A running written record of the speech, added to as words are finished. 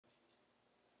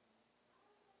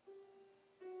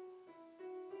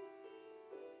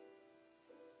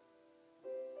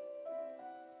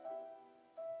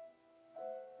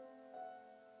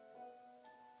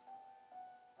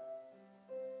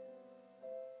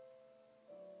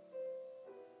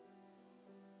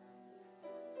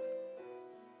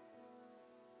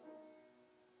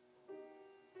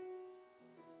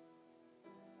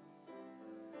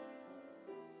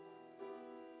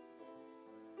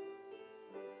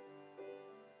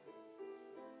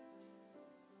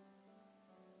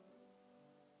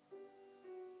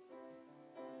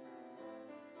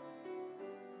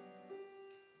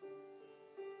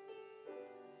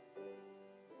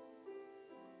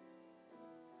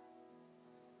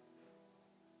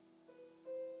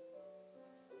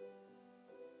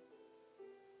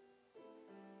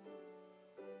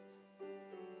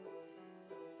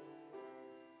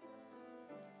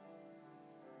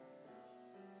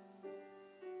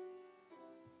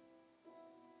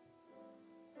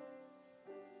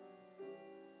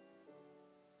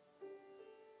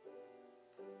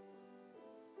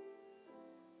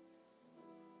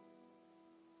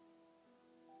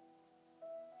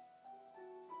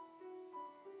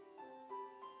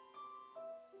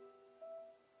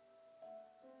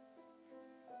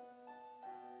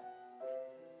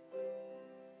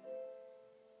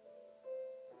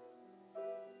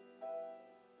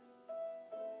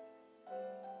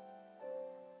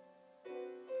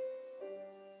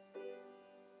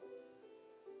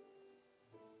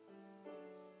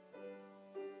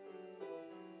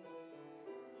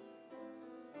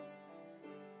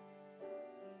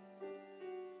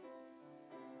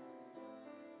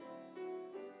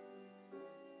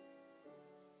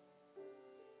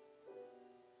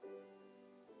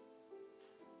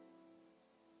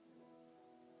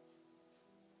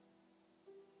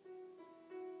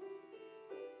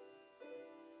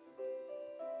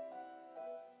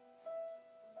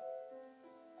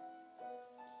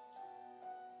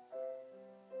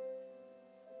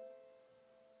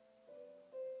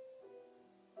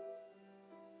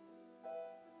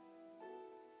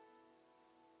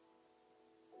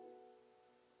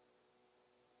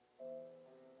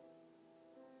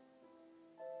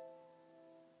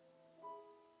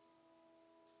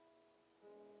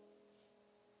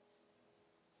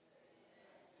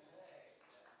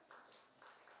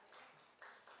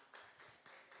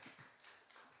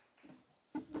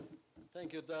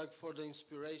Thank you, Doug, for the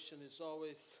inspiration. It's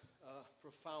always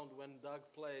profound when Doug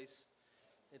plays,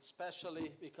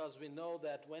 especially because we know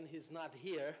that when he's not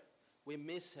here, we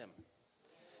miss him.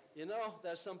 You know,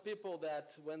 there's some people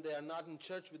that when they are not in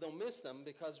church, we don't miss them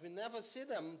because we never see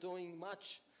them doing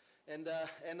much. And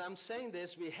I'm saying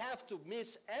this, we have to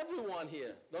miss everyone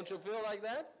here. Don't you feel like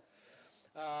that?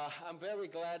 I'm very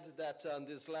glad that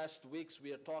these last weeks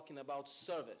we are talking about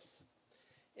service.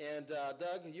 And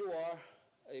Doug, you are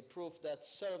a proof that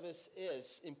service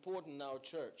is important in our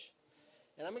church.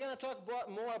 And I'm going to talk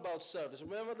more about service.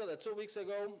 Remember that 2 weeks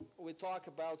ago we talked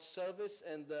about service,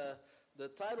 and the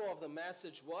title of the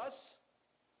message was,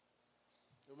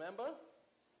 remember?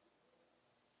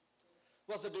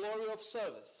 Was the glory of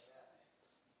service.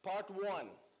 Part 1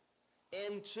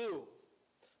 and 2.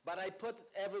 But I put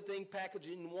everything packaged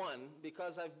in one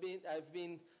because I've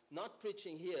been not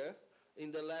preaching here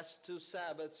in the last 2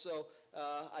 Sabbaths, so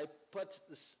I put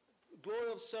the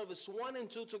glory of service 1 and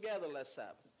 2 together last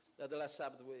Sabbath. The last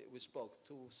Sabbath we spoke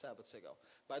 2 Sabbaths ago.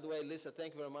 By the way, Lisa,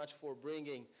 thank you very much for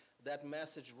bringing that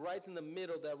message right in the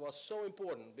middle. That was so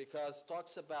important because it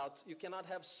talks about you cannot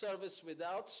have service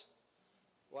without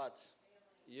what?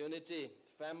 Family. Unity,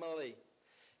 family.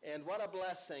 And what a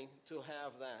blessing to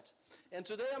have that. And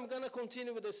today I'm going to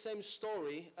continue with the same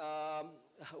story,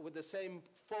 with the same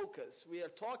focus. We are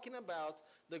talking about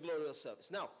the glory of service.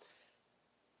 Now,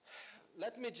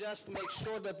 let me just make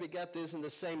sure that we get this in the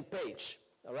same page.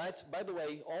 All right? By the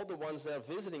way, all the ones that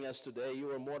are visiting us today, you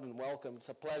are more than welcome. It's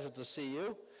a pleasure to see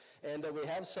you. And we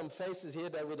have some faces here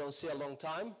that we don't see a long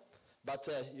time. But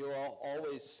you're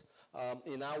always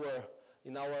in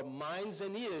our minds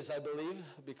and ears, I believe,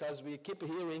 because we keep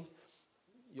hearing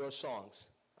your songs.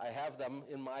 I have them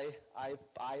in my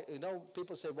iPod. You know,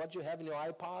 people say, what do you have in your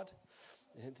iPod?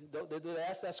 Do they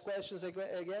ask those questions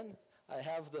again? I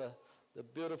have the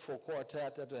beautiful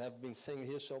quartet that have been singing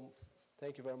here, so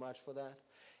thank you very much for that.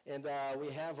 And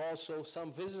we have also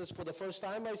some visitors for the first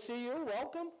time. I see you.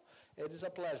 Welcome. It is a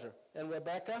pleasure. And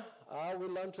Rebecca, we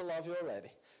learned to love you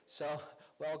already. So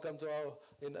welcome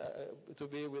to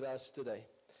be with us today.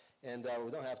 And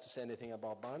we don't have to say anything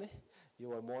about Bonnie.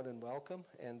 You are more than welcome,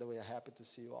 and we are happy to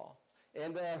see you all.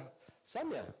 And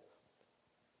Samia,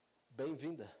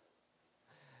 bem-vinda.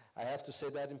 I have to say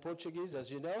that in Portuguese,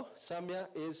 as you know. Samia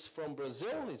is from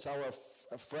Brazil. It's our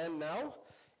friend now,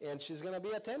 and she's going to be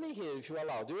attending here if you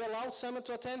allow. Do you allow Samia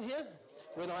to attend here?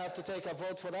 We don't have to take a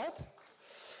vote for that.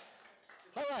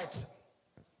 All right.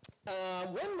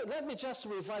 Let me just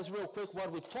revise real quick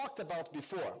what we talked about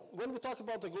before. When we talk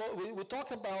about the glory, we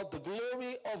talked about the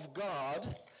glory of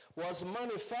God was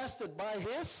manifested by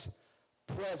His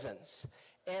presence.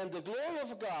 And the glory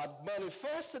of God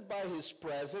manifested by His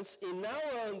presence in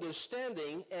our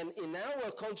understanding and in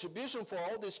our contribution for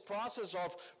all this process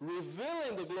of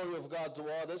revealing the glory of God to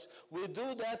others, we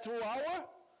do that through our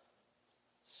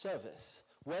service.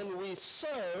 When we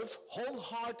serve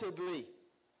wholeheartedly.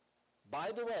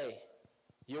 By the way,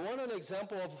 you want an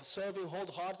example of serving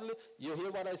wholeheartedly? You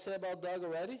hear what I say about Doug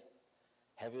already?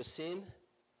 Have you seen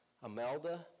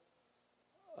Amelda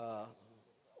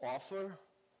offer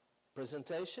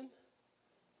presentation?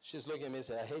 She's looking at me and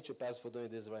saying, I hate you, Pastor, for doing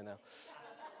this right now.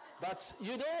 But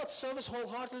you know what service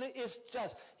wholeheartedly is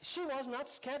just? She was not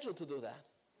scheduled to do that.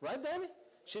 Right, Danny?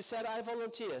 She said, I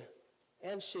volunteer.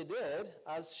 And she did,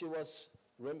 as she was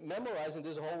memorizing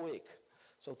this whole week.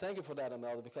 So thank you for that,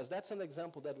 Amelda, because that's an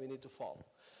example that we need to follow.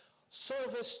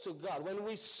 Service to God. When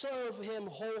we serve Him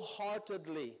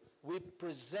wholeheartedly, we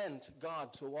present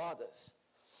God to others.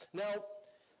 Now,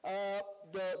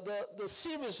 the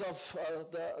series of,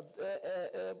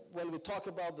 when we talk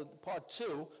about the part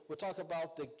 2, we talk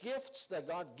about the gifts that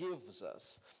God gives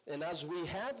us. And as we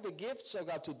have the gifts of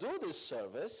God to do this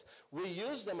service, we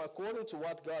use them according to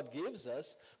what God gives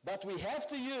us, but we have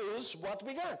to use what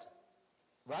we got.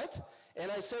 Right?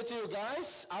 And I say to you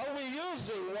guys, are we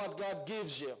using what God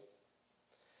gives you?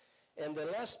 And the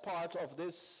last part of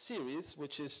this series,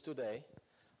 which is today,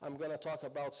 I'm going to talk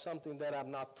about something that I'm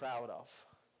not proud of.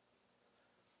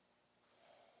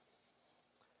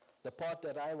 The part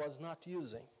that I was not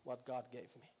using what God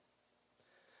gave me.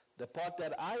 The part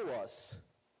that I was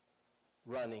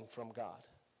running from God.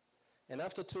 And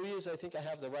after 2 years, I think I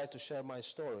have the right to share my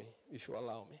story, if you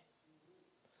allow me.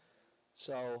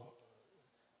 So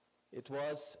it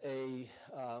was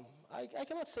I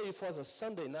cannot say if it was a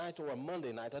Sunday night or a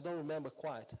Monday night. I don't remember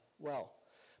quite well.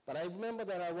 But I remember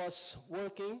that I was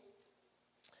working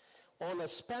on a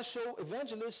special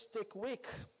evangelistic week.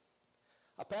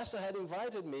 A pastor had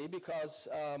invited me because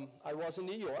I was in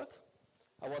New York.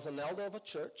 I was an elder of a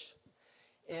church.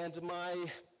 And my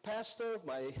pastor,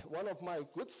 one of my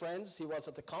good friends, he was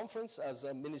at the conference as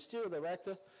a ministerial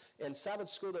director and Sabbath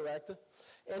school director.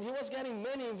 And he was getting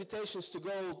many invitations to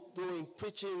go doing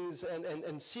preachings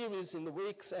and series in the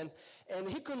weeks, and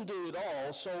he couldn't do it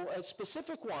all. So a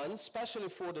specific one, especially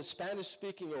for the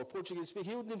Spanish-speaking or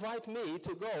Portuguese-speaking, he would invite me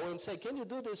to go and say, can you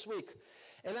do this week?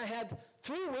 And I had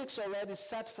 3 weeks already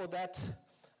set for that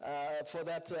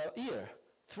year.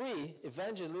 3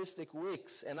 evangelistic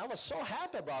weeks. And I was so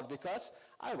happy about it because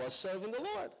I was serving the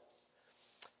Lord.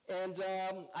 And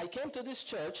I came to this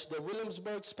church, the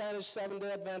Williamsburg Spanish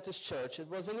Seventh-day Adventist Church. It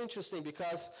was interesting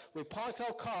because we parked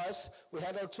our cars, we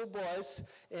had our 2 boys,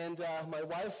 and my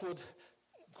wife would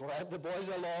grab the boys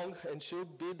along, and she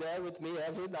would be there with me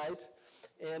every night.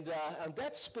 And on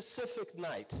that specific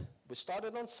night, we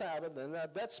started on Sabbath, and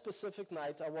that specific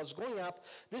night, I was going up.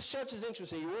 This church is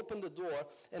interesting. You open the door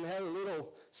and have a little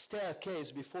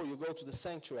staircase before you go to the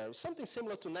sanctuary. Something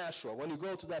similar to Nashua. When you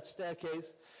go to that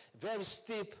staircase, very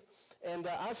steep. And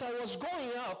as I was going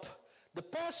up, the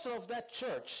pastor of that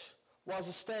church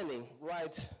was standing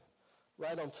right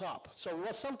on top. So it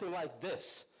was something like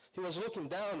this. He was looking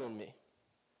down on me.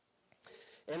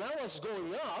 And I was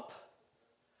going up.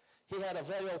 He had a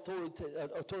very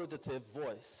authoritative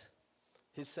voice.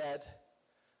 He said,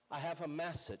 I have a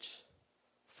message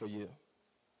for you.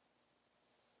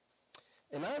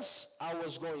 And as I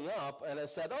was going up, and I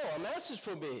said, oh, a message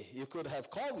for me. You could have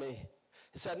called me.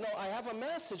 He said, no, I have a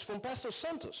message from Pastor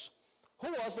Santos,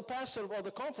 who was the pastor of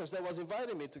the conference that was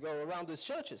inviting me to go around these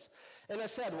churches. And I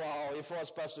said, well, if it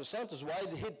was Pastor Santos, why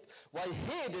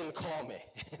he didn't call me?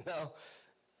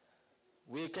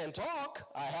 We can talk.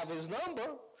 I have his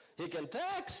number. He can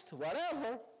text,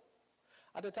 whatever.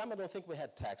 At the time, I don't think we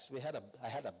had text. I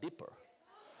had a beeper.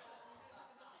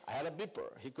 I had a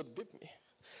beeper. He could beep me.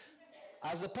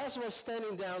 As the pastor was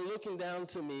standing down, looking down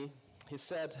to me, he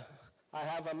said, I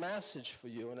have a message for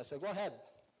you. And I said, go ahead.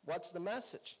 What's the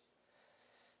message?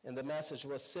 And the message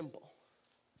was simple.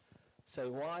 Say,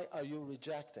 why are you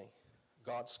rejecting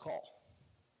God's call?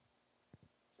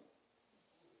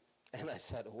 And I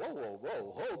said, whoa,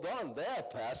 hold on there,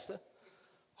 Pastor.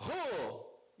 Who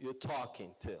you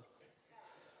talking to?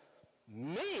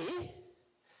 Me,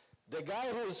 the guy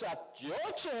who's at your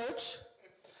church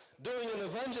doing an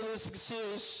evangelistic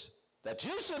series that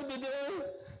you should be doing,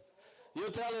 you're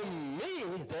telling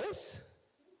me this?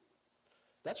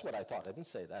 That's what I thought. I didn't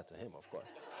say that to him, of course.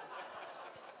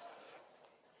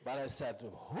 But I said,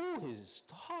 what is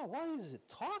he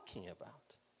talking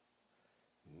about?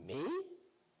 Me?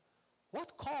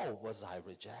 What call was I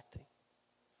rejecting?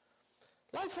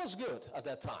 Life was good at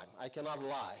that time. I cannot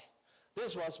lie.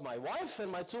 This was my wife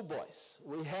and my 2 boys.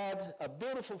 We had a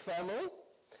beautiful family.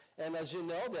 And as you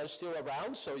know, they're still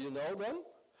around, so you know them.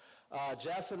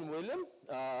 Jeff and William,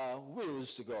 we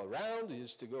used to go around. We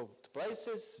used to go to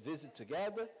places, visit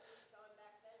together.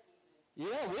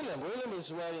 Yeah, William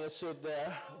is wearing a suit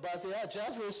there. But yeah,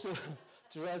 Jeff used to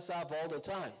dress up all the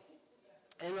time.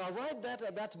 And right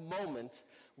at that moment,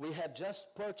 we had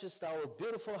just purchased our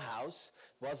beautiful house.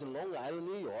 It was in Long Island,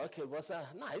 New York. It was a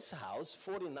nice house,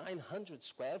 4,900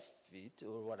 square feet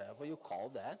or whatever you call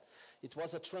that. It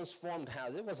was a transformed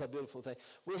house. It was a beautiful thing.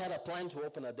 We had a plan to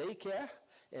open a daycare,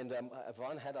 and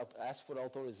Yvonne had asked for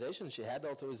authorization. She had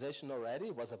authorization already.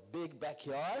 It was a big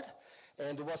backyard,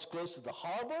 and it was close to the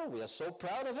harbor. We are so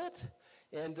proud of it.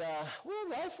 And,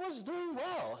 life was doing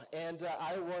well. And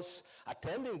I was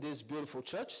attending this beautiful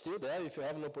church, still there, if you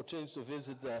have an opportunity to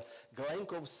visit the Glen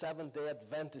Cove Seventh-day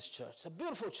Adventist Church. It's a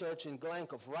beautiful church in Glen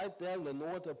Cove, right there in the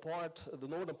northern part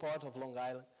of Long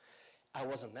Island. I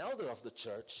was an elder of the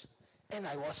church, and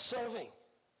I was serving.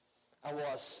 I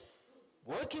was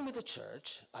working with the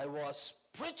church. I was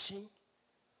preaching.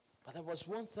 But there was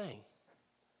one thing.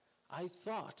 I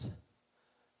thought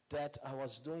that I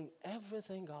was doing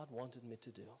everything God wanted me to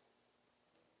do.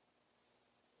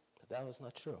 But that was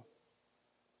not true.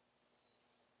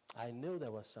 I knew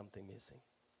there was something missing.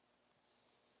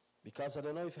 Because I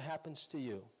don't know if it happens to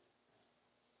you,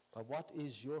 but what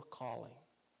is your calling?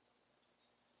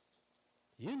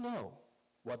 You know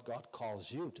what God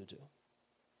calls you to do.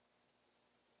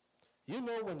 You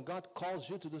know when God calls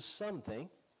you to do something,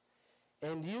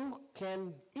 and you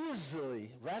can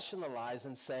easily rationalize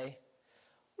and say,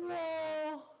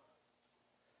 well,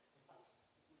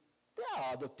 there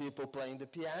are other people playing the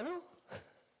piano.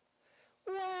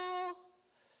 Well,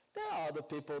 there are other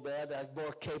people there that are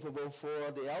more capable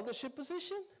for the eldership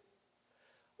position.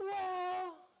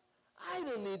 Well, I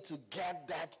don't need to get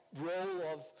that role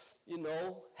of,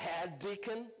 head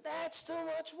deacon. That's too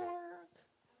much work.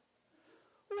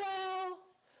 Well,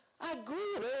 I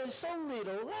agree, there is so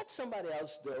little. Let somebody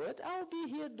else do it. I'll be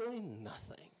here doing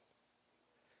nothing.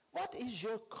 What is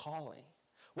your calling?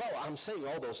 Well, I'm saying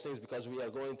all those things because we are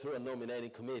going through a nominating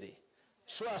committee.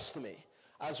 Trust me,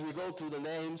 as we go through the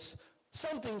names,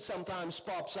 something sometimes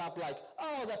pops up like,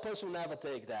 oh, that person will never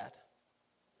take that.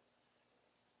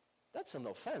 That's an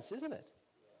offense, isn't it?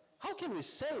 How can we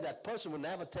say that person will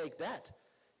never take that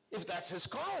if that's his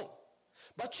calling?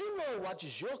 But you know what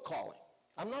is your calling.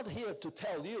 I'm not here to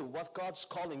tell you what God's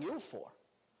calling you for.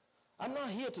 I'm not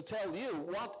here to tell you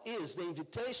what is the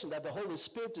invitation that the Holy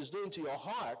Spirit is doing to your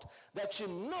heart that you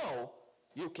know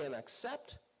you can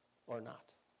accept or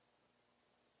not.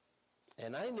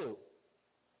 And I knew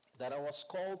that I was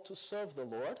called to serve the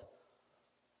Lord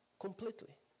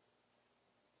completely.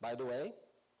 By the way,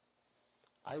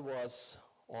 I was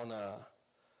on a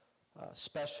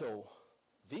special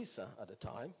visa at the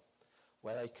time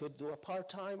where I could do a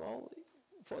part-time only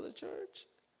for the church.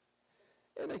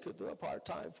 And I could do a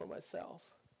part-time for myself.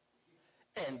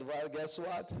 And well, guess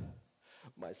what?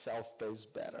 My self-pay is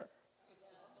better.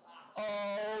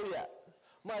 Oh, yeah.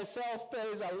 My self-pay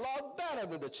is a lot better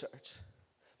than the church.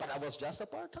 But I was just a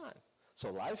part-time.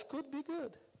 So life could be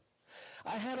good.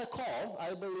 I had a call.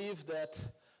 I believe that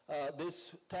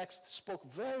this text spoke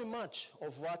very much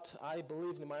of what I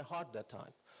believed in my heart that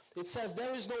time. It says,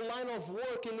 there is no line of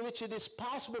work in which it is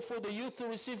possible for the youth to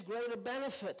receive greater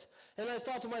benefit. And I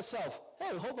thought to myself,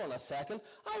 hey, hold on a second.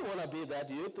 I want to be that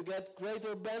youth to get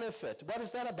greater benefit. What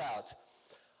is that about?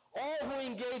 All who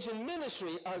engage in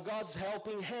ministry are God's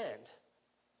helping hand.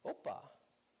 Opa.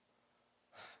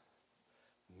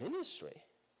 Ministry?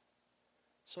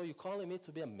 So you're calling me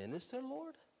to be a minister,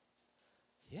 Lord?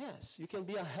 Yes, you can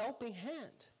be a helping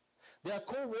hand. They are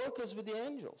co-workers with the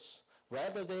angels.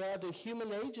 Rather, they are the human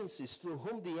agencies through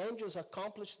whom the angels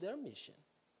accomplish their mission.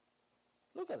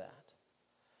 Look at that.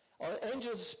 Our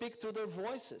angels speak through their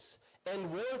voices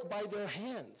and work by their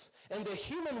hands. And the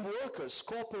human workers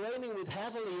cooperating with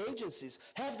heavenly agencies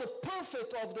have the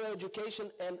perfect of their education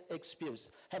and experience,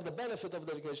 have the benefit of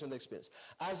the education and experience.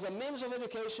 As a means of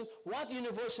education, what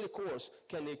university course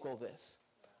can equal this?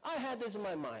 I had this in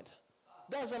my mind.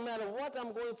 Doesn't matter what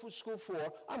I'm going to school for,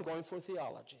 I'm going for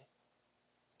theology.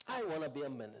 I want to be a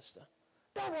minister.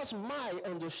 That was my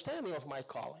understanding of my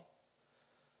calling.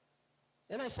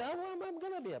 And I said, well, I'm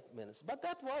going to be a minister. But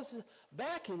that was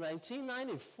back in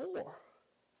 1994.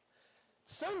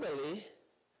 Suddenly,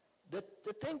 the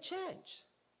thing changed.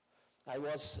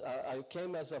 I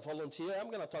came as a volunteer. I'm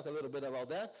going to talk a little bit about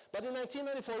that. But in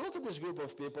 1994, look at this group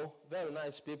of people, very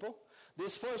nice people.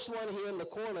 This first one here in the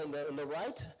corner on the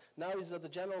right, now he's at the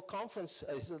General Conference.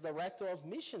 He's the Director of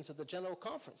Missions at the General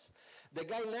Conference. The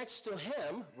guy next to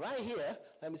him, right here,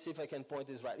 let me see if I can point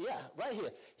this right. Yeah, right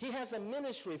here. He has a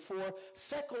ministry for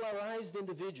secularized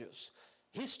individuals.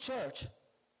 His church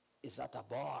is at a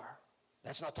bar.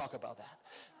 Let's not talk about that.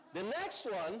 The next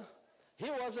one, he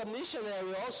was a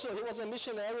missionary also. He was a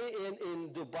missionary in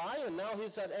Dubai, and now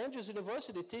he's at Andrews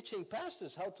University teaching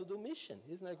pastors how to do mission.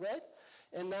 Isn't that great?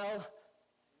 And now,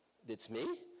 it's me.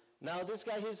 Now this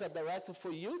guy, he's a director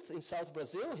for youth in South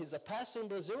Brazil. He's a pastor in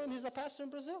Brazil, and he's a pastor in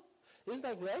Brazil. Isn't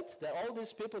that great? That all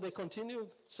these people, they continue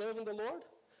serving the Lord?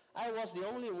 I was the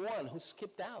only one who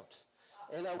skipped out.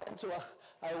 And I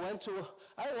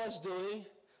was doing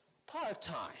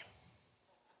part-time.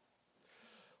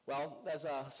 Well, there's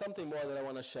something more that I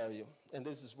want to share with you. And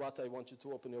this is what I want you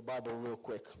to open your Bible real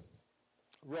quick.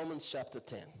 Romans chapter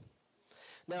 10.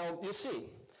 Now, you see,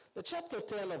 the chapter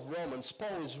 10 of Romans,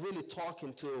 Paul is really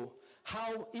talking to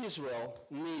how Israel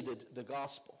needed the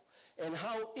gospel and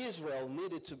how Israel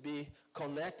needed to be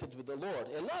connected with the Lord.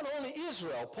 And not only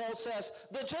Israel, Paul says,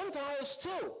 the Gentiles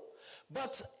too.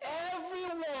 But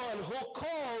everyone who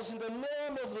calls in the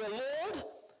name of the Lord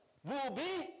will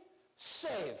be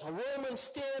saved.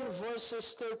 Romans 10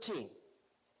 verses 13.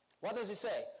 What does he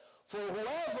say? For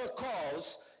whoever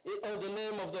calls on the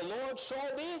name of the Lord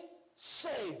shall be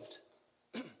saved.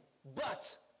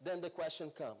 But then the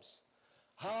question comes,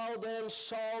 how then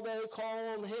shall they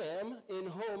call on him in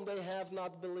whom they have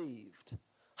not believed?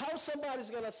 How somebody's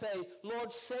going to say,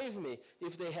 Lord, save me,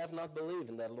 if they have not believed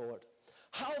in that Lord?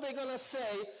 How are they going to say,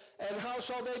 and how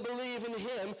shall they believe in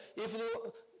him if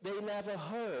they never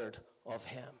heard of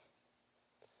him?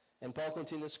 And Paul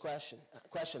continues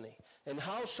questioning, and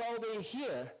how shall they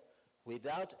hear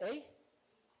without a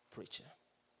preacher?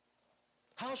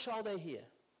 How shall they hear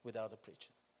without a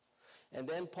preacher? And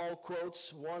then Paul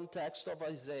quotes one text of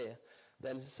Isaiah.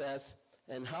 Then he says,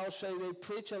 and how shall they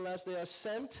preach unless they are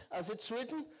sent? As it's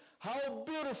written, how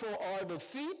beautiful are the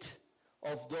feet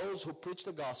of those who preach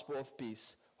the gospel of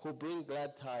peace, who bring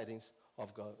glad tidings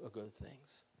of good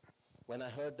things. When I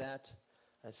heard that,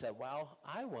 I said, well,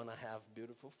 I want to have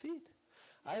beautiful feet.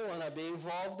 I want to be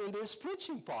involved in this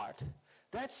preaching part.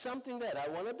 That's something that I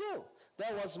want to do.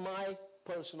 That was my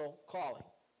personal calling.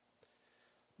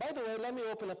 By the way, let me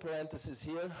open a parenthesis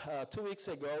here. 2 weeks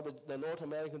ago, the North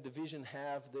American Division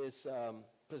have this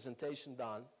presentation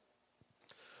done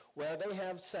where they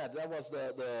have said, that was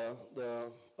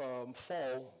the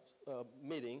fall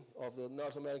meeting of the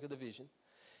North American Division,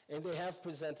 and they have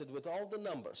presented with all the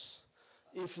numbers.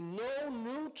 If no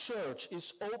new church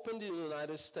is opened in the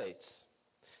United States,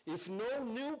 if no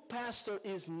new pastor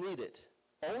is needed,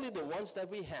 only the ones that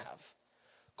we have,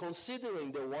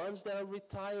 considering the ones that are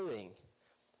retiring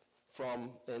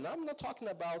from, and I'm not talking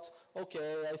about,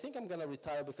 okay, I think I'm going to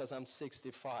retire because I'm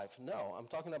 65. No, I'm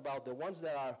talking about the ones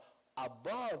that are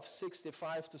above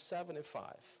 65 to 75.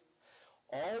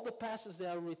 All the pastors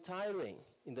that are retiring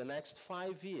in the next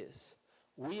 5 years,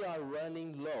 we are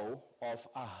running low of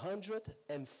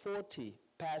 140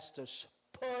 pastors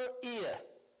per year.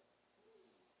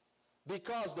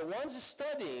 Because the ones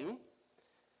studying,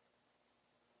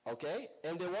 okay,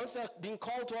 and the ones that are being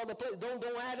called to other places don't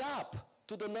add up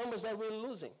to the numbers that we're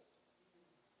losing.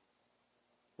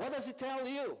 What does it tell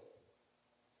you?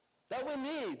 That we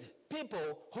need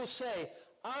people who say,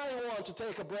 I want to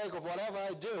take a break of whatever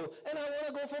I do, and I want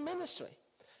to go for ministry.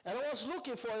 And I was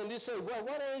looking for, and they say, well,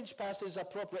 what age, pastor, is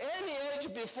appropriate? Any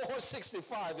age before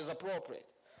 65 is appropriate.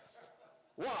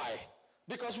 Why?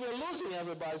 Because we're losing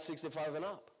everybody 65 and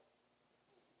up.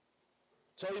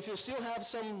 So if you still have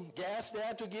some gas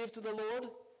there to give to the Lord,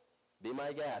 be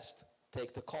my guest.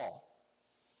 Take the call.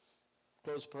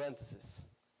 Close parenthesis.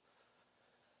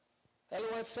 Ellen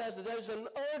White says that there's an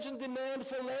urgent demand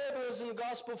for laborers in the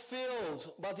gospel fields,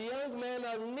 but the young men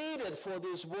are needed for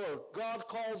this work. God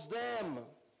calls them.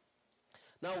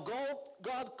 Now,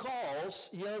 God calls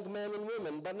young men and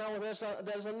women, but now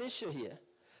there's an issue here.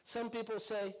 Some people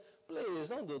say, please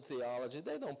don't do theology.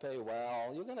 They don't pay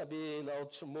well. You're going to be,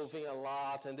 moving a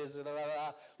lot and this,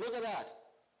 Look at that.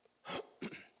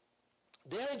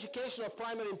 Their education of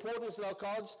primary importance in our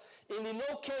college in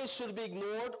no case should be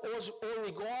ignored or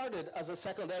regarded as a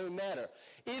secondary matter.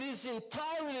 It is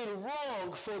entirely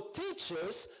wrong for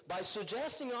teachers, by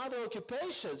suggesting other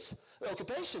occupations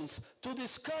to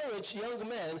discourage young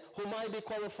men who might be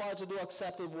qualified to do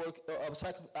acceptable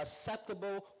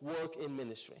work in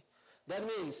ministry. That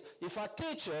means if a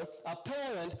teacher, a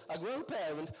parent, a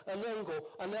grandparent, an uncle,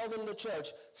 an elder in the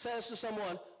church says to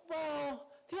someone, well,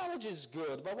 theology is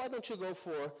good, but why don't you go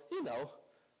for,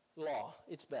 law?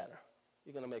 It's better.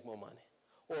 You're going to make more money.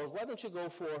 Or why don't you go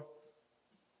for,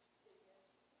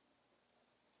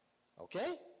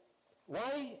 okay?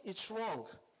 Why it's wrong?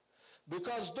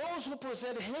 Because those who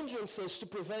present hindrances to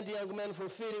prevent the young men from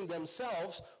fitting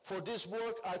themselves for this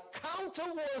work are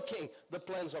counterworking the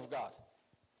plans of God.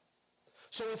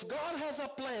 So if God has a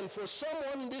plan for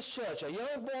someone in this church, a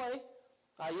young boy,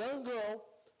 a young girl,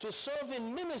 to serve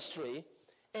in ministry,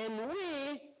 and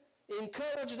we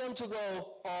encourage them to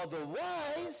go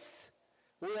otherwise,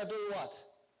 we are doing what?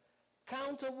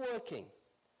 Counterworking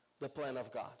the plan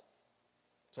of God.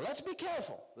 So let's be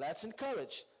careful. Let's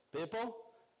encourage people.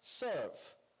 Serve.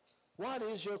 What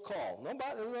is your call?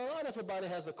 Not everybody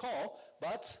has a call,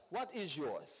 but what is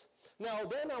yours? Now,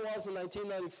 then I was in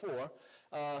 1994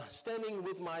 standing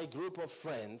with my group of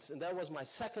friends, and that was my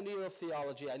second year of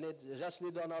theology. I just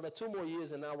needed another 2 more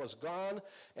years, and I was gone,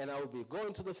 and I would be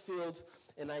going to the field,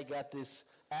 and I got this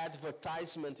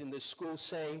advertisement in the school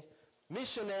saying,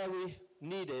 missionary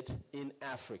needed in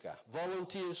Africa.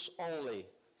 Volunteers only.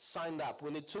 Signed up.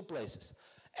 We need 2 places.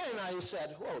 And I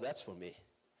said, whoa, that's for me.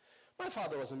 My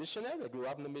father was a missionary. I grew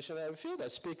up in the missionary field. I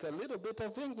speak a little bit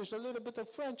of English, a little bit of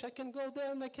French. I can go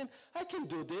there and I can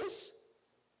do this.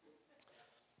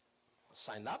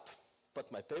 Signed up,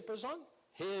 put my papers on.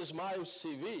 Here's my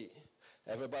CV.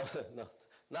 Everybody, no,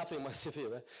 nothing my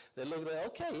CV, right? They look there,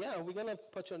 okay, yeah, we're going to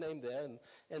put your name there.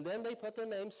 And then they put their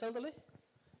name suddenly.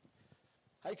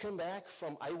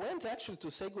 I went actually to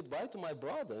say goodbye to my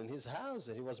brother in his house,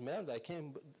 and he was married. I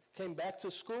came back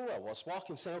to school. I was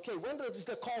walking, saying, okay, when is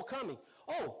the call coming?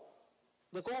 Oh,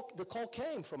 the call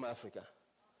came from Africa.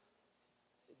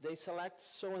 They select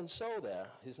so-and-so there.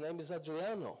 His name is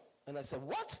Adriano. And I said,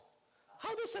 what? How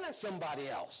do they select somebody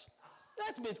else?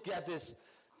 Let me get this.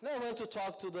 Then I went to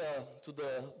talk to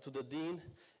the dean,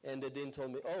 and the dean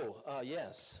told me,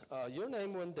 yes, your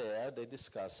name went there. They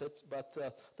discussed it, but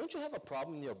don't you have a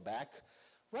problem in your back?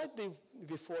 Right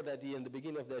before that year, in the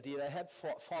beginning of that year, I had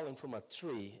fallen from a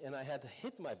tree, and I had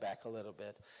hit my back a little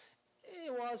bit.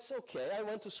 It was okay. I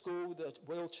went to school with a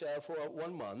wheelchair for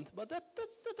 1 month, but that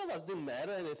didn't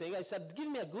matter anything. I said, give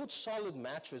me a good solid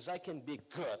mattress. I can be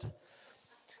good.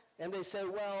 And they say,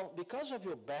 well, because of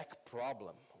your back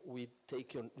problem, we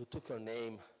took your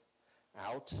name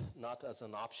out, not as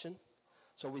an option.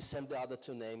 So we sent the other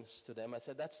two names to them. I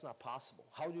said, that's not possible.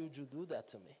 How did you do that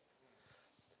to me?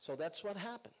 So that's what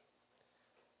happened.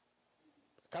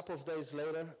 A couple of days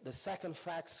later, the second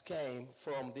fax came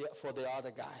for the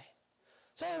other guy.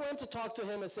 So I went to talk to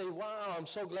him and say, wow, I'm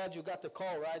so glad you got the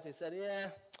call, right? He said, yeah,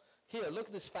 here, look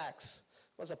at this fax.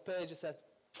 It was a page. He said,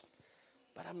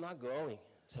 but I'm not going.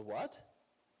 I said, what?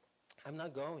 I'm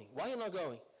not going. Why are you not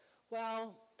going?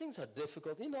 Well, things are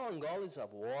difficult. You know, Angola is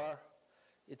at war.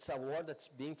 It's a war that's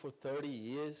been for 30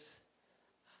 years.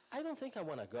 I don't think I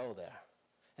want to go there.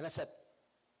 And I said,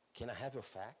 can I have your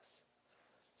fax?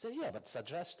 He said, yeah, but it's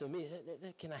addressed to me.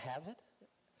 Can I have it?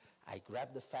 I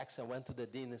grabbed the fax and went to the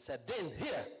dean and said, Dean,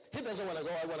 here. He doesn't want to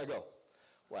go. I want to go.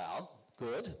 Well,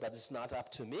 good, but it's not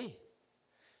up to me.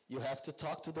 You have to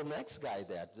talk to the next guy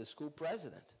there, the school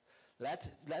president.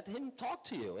 Let him talk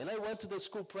to you. And I went to the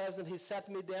school president. He sat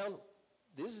me down.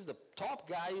 This is the top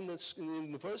guy in the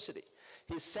university.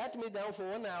 He sat me down for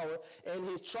 1 hour, and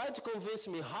he tried to convince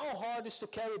me how hard it is to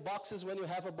carry boxes when you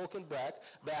have a broken back.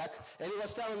 And he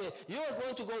was telling me, you are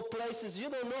going to go places, you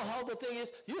don't know how the thing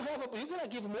is. You're going to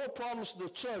give more problems to the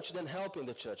church than helping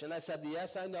the church. And I said,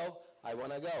 yes, I know. I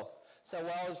want to go. So,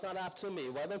 well, it's not up to me.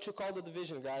 Why don't you call the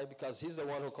division guy? Because he's the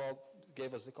one who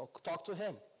gave us the call. Talk to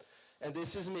him. And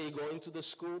this is me going to the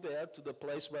school there, to the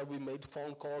place where we made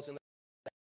phone calls. And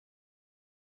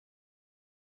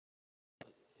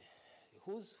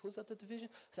who's at the division?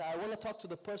 So I want to talk to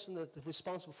the person that's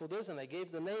responsible for this, and I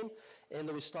gave the name, and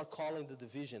we start calling the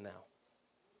division now.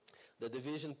 The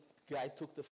division guy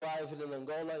took the private in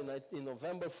Angola in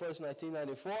November 1st,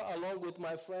 1994, along with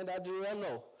my friend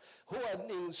Adriano, who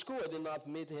in school I did not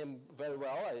meet him very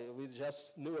well. We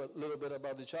just knew a little bit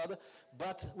about each other,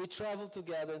 but we traveled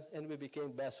together, and we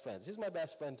became best friends. He's my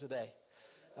best friend today,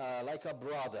 like a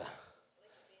brother.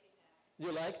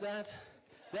 You like that?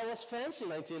 That was fancy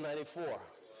 1994.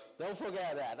 Don't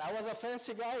forget that. I was a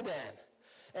fancy guy then.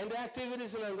 And the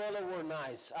activities in Angola were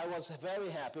nice. I was very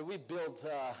happy. We built,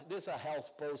 this is a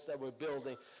health post that we're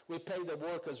building. We paid the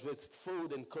workers with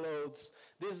food and clothes.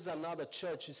 This is another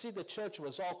church. You see, the church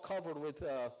was all covered with,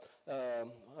 how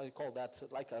do you call that?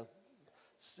 Like a,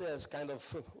 kind of,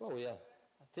 oh yeah,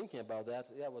 thinking about that.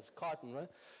 Yeah, it was cotton,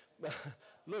 right?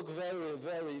 Look very,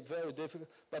 very, very difficult.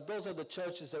 But those are the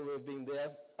churches that we've been there.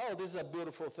 Oh, this is a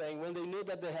beautiful thing. When they knew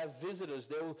that they have visitors,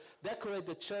 they would decorate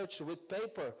the church with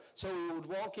paper so we would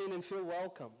walk in and feel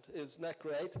welcomed. Isn't that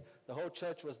great? The whole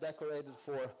church was decorated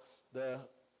for the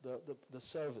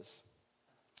service.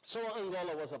 So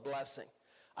Angola was a blessing.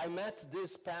 I met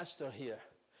this pastor here.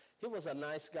 He was a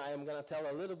nice guy. I'm going to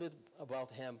tell a little bit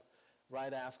about him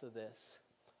right after this.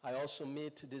 I also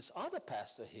meet this other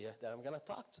pastor here that I'm going to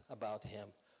talk about him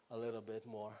a little bit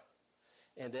more.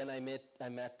 And then I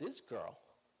met this girl.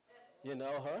 You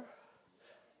know her?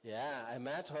 Yeah, I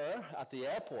met her at the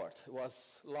airport. It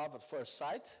was love at first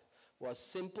sight. It was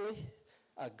simply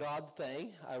a God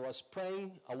thing. I was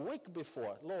praying a week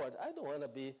before. Lord, I don't want to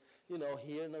be,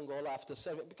 here in Angola after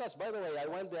 7. Because, by the way, I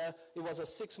went there. It was a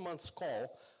 6-month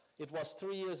call. It was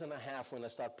 3 years and a half when I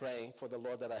started praying for the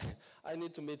Lord that I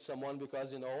need to meet someone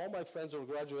because, all my friends were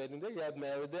graduating. They got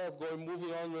married. They're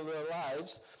moving on with their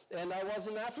lives. And I was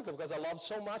in Africa because I loved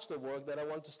so much the work that I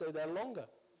wanted to stay there longer.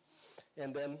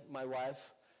 And then my wife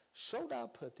showed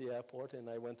up at the airport, and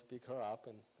I went to pick her up,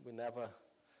 and we never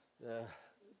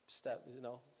stay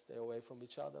away from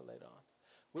each other later on.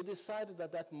 We decided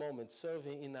at that moment,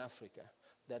 serving in Africa,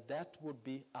 that would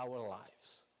be our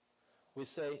lives. We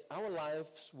say our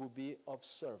lives will be of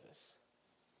service,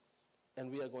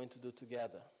 and we are going to do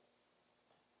together.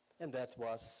 And that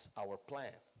was our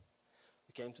plan.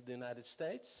 We came to the United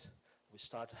States. We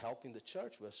started helping the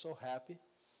church. We're so happy.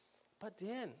 But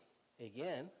then,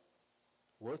 again,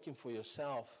 working for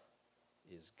yourself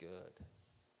is good.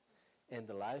 And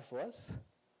the life was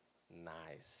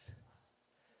nice.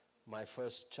 My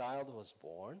first child was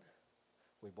born.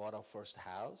 We bought our first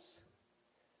house.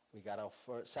 We got our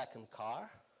second car.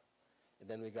 And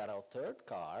then we got our third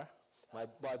car. My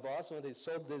boss, when they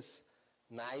sold this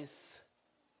nice,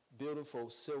 beautiful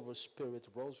Silver Spirit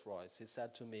Rolls Royce, he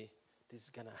said to me, this is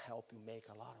going to help you make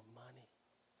a lot of money.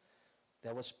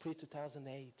 That was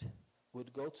pre-2008.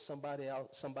 We'd go to somebody else,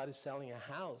 somebody selling a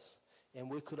house, and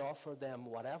we could offer them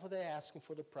whatever they're asking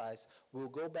for the price. We'll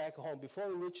go back home. Before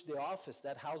we reach the office,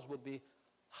 that house would be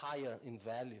higher in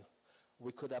value.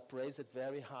 We could appraise it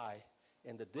very high,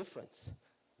 and the difference,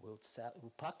 we'll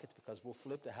pocket because we'll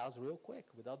flip the house real quick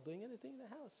without doing anything in the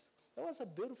house. It was a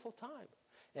beautiful time.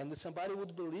 And somebody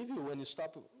would believe you when you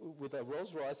stop with a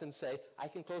Rolls Royce and say, I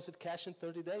can close it cash in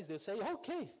 30 days. They'll say,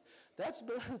 okay, that's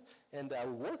good. And I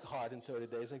work hard in 30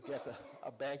 days and get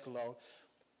a bank loan.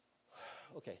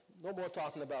 Okay, no more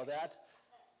talking about that.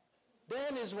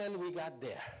 Then is when we got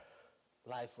there.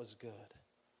 Life was good.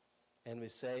 And we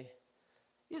say,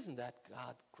 isn't that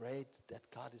God great that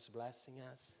God is blessing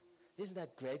us? Isn't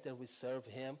that great that we serve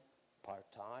him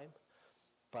part-time,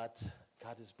 but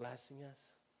God is blessing us?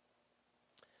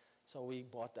 So we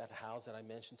bought that house that I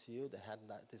mentioned to you that had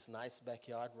this nice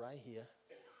backyard right here.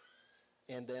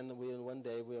 And then one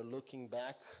day we were looking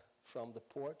back from the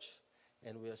porch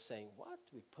and we were saying, what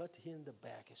we put here in the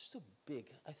back is too big.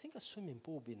 I think a swimming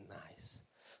pool would be nice.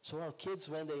 So our kids,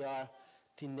 when they are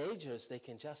teenagers, they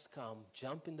can just come,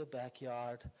 jump in the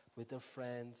backyard with their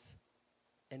friends.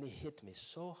 And it hit me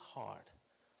so hard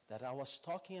that I was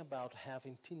talking about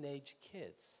having teenage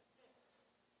kids.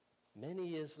 Many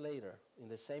years later, in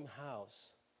the same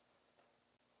house,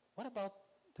 what about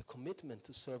the commitment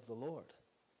to serve the Lord?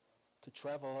 To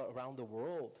travel around the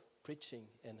world, preaching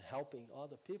and helping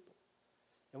other people.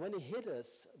 And when it hit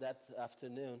us that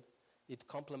afternoon, it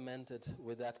complemented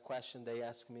with that question they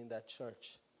asked me in that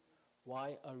church.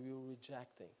 Why are you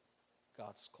rejecting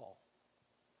God's call?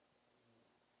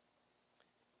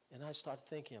 And I started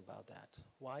thinking about that.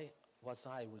 Why was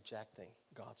I rejecting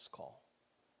God's call?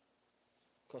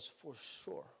 Because for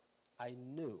sure, I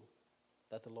knew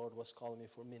that the Lord was calling me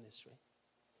for ministry.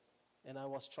 And I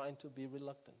was trying to be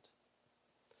reluctant.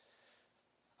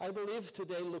 I believe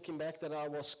today, looking back, that I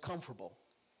was comfortable.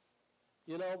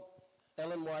 You know,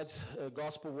 Ellen White's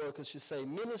gospel workers should say,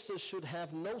 ministers should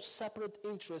have no separate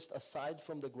interest aside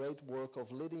from the great work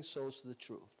of leading souls to the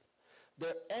truth.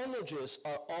 Their energies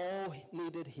are all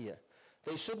needed here.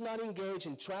 They should not engage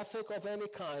in traffic of any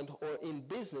kind or in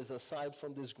business aside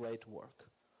from this great work.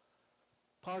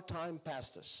 Part-time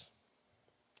pastors.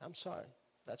 I'm sorry,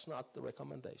 that's not the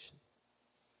recommendation.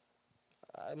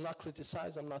 I'm not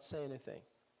criticizing, I'm not saying anything.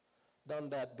 Done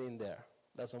that, been there.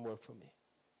 Doesn't work for me.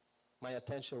 My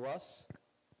attention was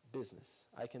business.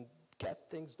 I can get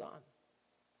things done.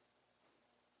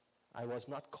 I was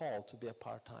not called to be a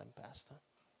part-time pastor.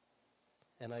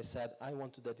 And I said, I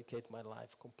want to dedicate my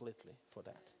life completely for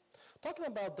that. Talking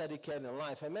about dedicating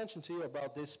life, I mentioned to you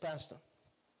about this pastor.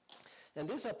 And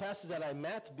these are pastors that I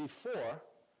met before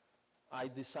I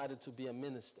decided to be a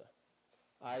minister.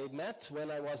 I met when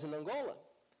I was in Angola.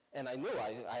 And I knew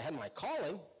I had my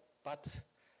calling, but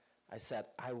I said,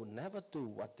 I would never do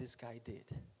what this guy did.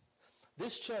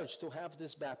 This church, to have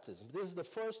this baptism, this is the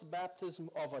first baptism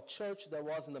of a church that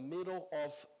was in the middle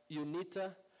of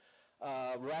UNITA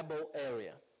rebel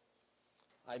area.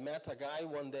 I met a guy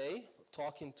one day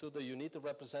talking to the UNITA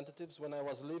representatives when I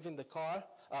was leaving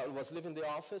the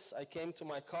office. I came to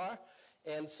my car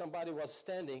and somebody was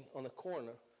standing on the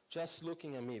corner just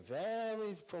looking at me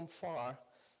very from far,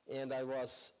 and I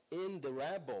was in the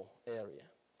rebel area.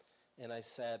 And I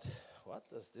said, what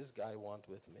does this guy want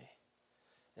with me?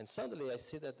 And suddenly I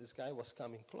see that this guy was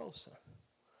coming closer.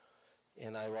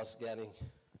 And I was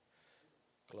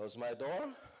close my door.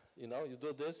 You know, you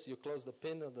do this, you close the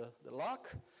pin of the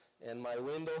lock, and my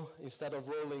window, instead of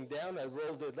rolling down, I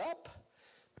rolled it up,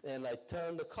 and I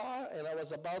turned the car, and I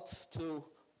was about to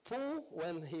pull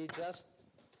when he just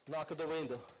knocked at the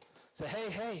window. Say,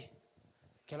 hey,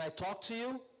 can I talk to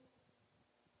you?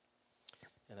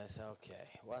 And I said,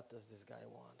 okay, what does this guy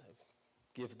want? I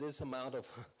give this amount of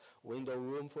window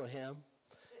room for him.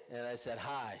 And I said,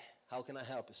 hi, how can I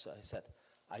help you, sir? He said,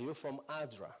 are you from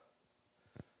Adra?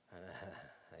 And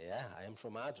yeah, I am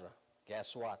from Adra.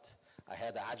 Guess what? I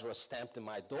had Adra stamped in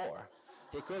my door.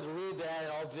 He could read that,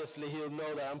 and obviously he'll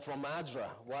know that I'm from Adra.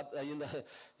 What,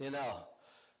 you know.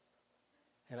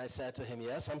 And I said to him,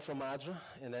 yes, I'm from Adra.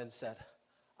 And then said,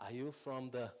 are you from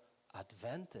the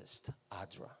Adventist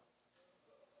Adra?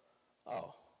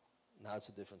 Oh, now it's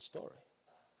a different story.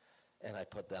 And I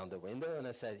put down the window and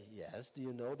I said, yes, do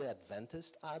you know the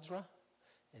Adventist Adra?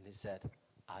 And he said,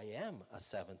 I am a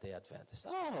Seventh-day Adventist.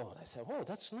 Oh, and I said, whoa,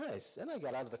 that's nice. Then I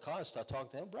got out of the car and started talking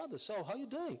to him. Brother, so how you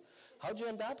doing? How'd you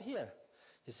end up here?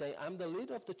 He said, I'm the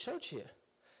leader of the church here.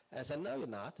 I said, no, you're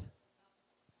not.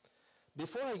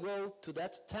 Before I go to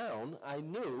that town, I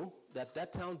knew that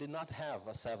that town did not have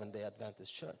a Seventh-day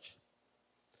Adventist church.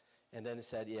 And then he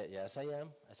said, yes, I am.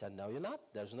 I said, no, you're not.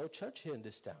 There's no church here in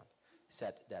this town. He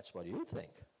said, that's what you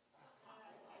think.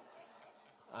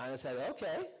 And I said,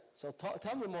 okay, so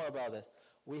tell me more about it.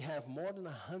 We have more than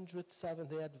 100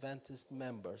 Seventh-day Adventist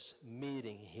members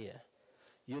meeting here.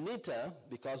 UNITA,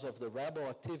 because of the rebel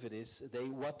activities,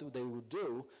 what they would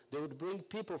do, they would bring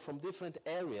people from different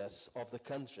areas of the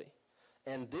country.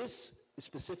 And this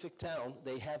specific town,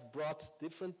 they have brought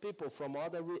different people from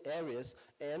other areas,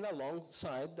 and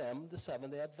alongside them, the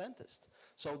Seventh-day Adventists.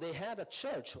 So they had a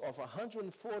church of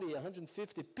 140,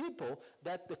 150 people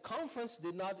that the conference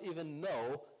did not even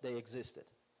know they existed.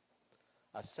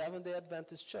 A Seventh-day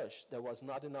Adventist church that was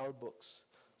not in our books.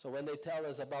 So when they tell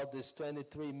us about these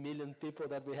 23 million people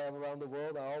that we have around the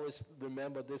world, I always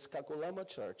remember this Kakulama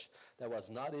church that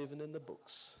was not even in the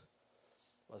books.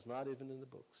 Was not even in the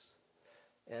books.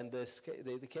 And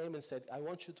they came and said, I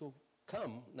want you to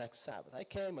come next Sabbath. I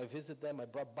came, I visited them, I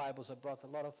brought Bibles, I brought a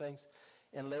lot of things.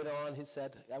 And later on he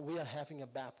said, we are having a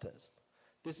baptism.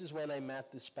 This is when I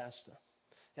met this pastor.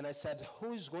 And I said,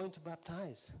 who is going to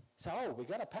baptize? He said, oh, we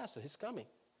got a pastor, he's coming.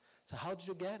 So how did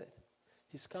you get it?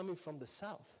 He's coming from the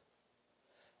south.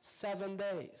 7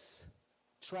 days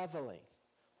traveling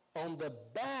on the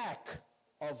back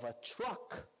of a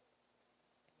truck.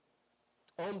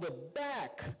 On the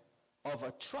back of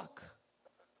a truck.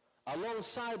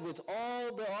 Alongside with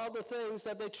all the other things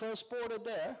that they transported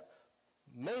there.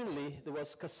 Mainly there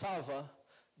was cassava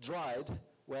dried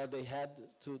where they had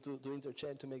to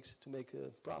interchange to make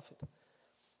a profit.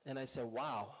 And I said,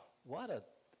 wow, what a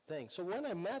thing. So when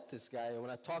I met this guy, when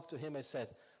I talked to him, I said,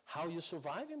 how are you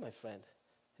surviving, my friend?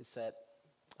 He said,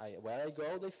 where I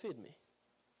go, they feed me.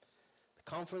 The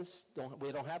conference,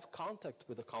 we don't have contact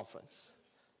with the conference.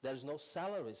 There's no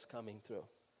salaries coming through.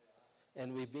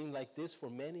 And we've been like this for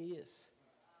many years.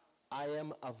 I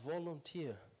am a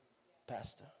volunteer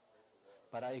pastor,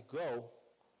 but I go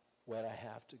where I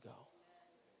have to go.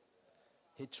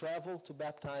 He traveled to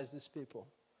baptize these people.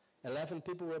 11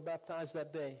 people were baptized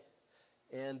that day.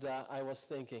 And I was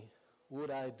thinking,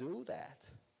 would I do that?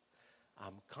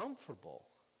 I'm comfortable.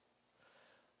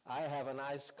 I have a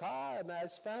nice car, a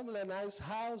nice family, a nice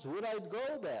house. Would I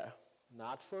go there?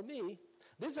 Not for me.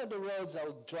 These are the roads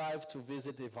I'll drive to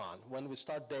visit Yvonne. When we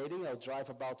start dating, I'll drive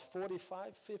about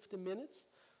 45, 50 minutes,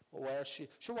 where she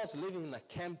was living in a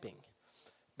camping.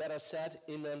 Better said,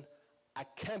 in an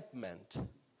encampment.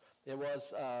 It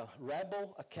was a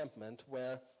rebel encampment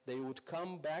where they would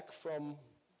come back from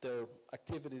their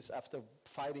activities after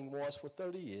fighting wars for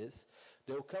 30 years.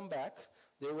 They would come back.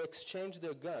 They would exchange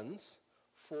their guns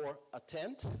for a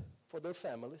tent for their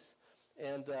families.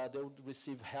 And they would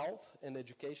receive health and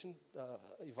education.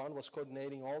 Yvonne was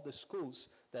coordinating all the schools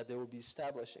that they would be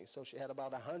establishing. So she had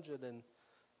about 100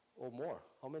 or more.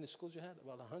 How many schools you had?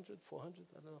 About 100, 400?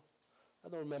 I don't know. I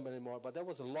don't remember anymore. But there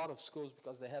was a lot of schools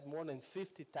because they had more than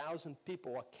 50,000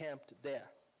 people camped there.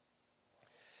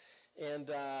 And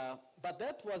but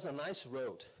that was a nice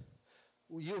road.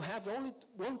 You have only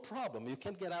one problem. You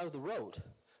can't get out of the road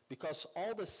because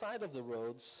all the side of the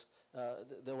roads,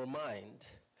 they were mined.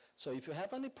 So if you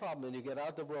have any problem and you get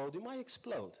out the road, you might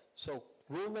explode. So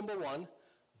rule number one,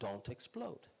 don't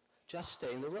explode. Just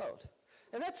stay in the road.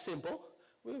 And that's simple.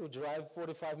 We would drive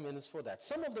 45 minutes for that.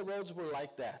 Some of the roads were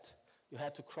like that. You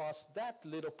had to cross that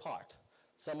little part.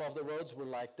 Some of the roads were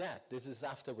like that. This is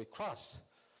after we cross.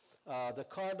 The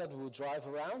car that we would drive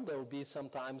around, there would be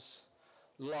sometimes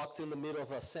locked in the middle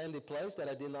of a sandy place that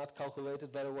I did not calculate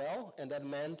it very well, and that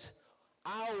meant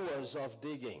hours of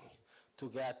digging to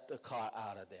get the car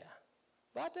out of there.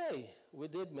 But hey, we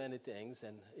did many things,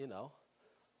 and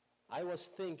I was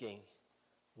thinking,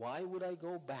 why would I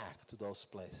go back to those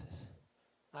places?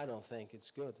 I don't think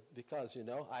it's good, because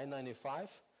I-95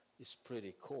 is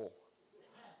pretty cool.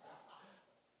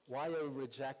 Why are we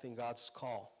rejecting God's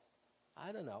call?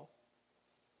 I don't know.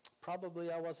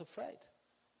 Probably I was afraid.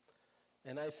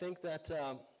 And I think that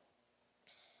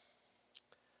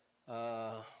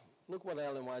look what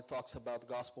Ellen White talks about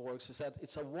gospel works. She said,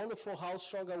 it's a wonderful how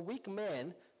strong a weak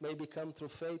man may become through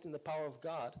faith in the power of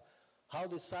God, how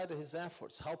decided his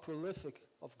efforts, how prolific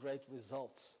of great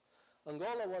results.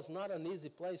 Angola was not an easy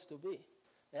place to be.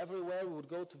 Everywhere we would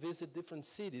go to visit different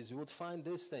cities, you would find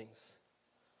these things.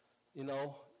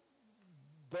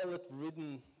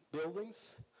 Bullet-ridden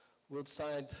buildings. We would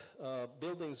find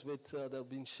buildings that have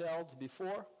been shelled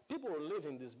before. People were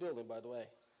living in this building, by the way.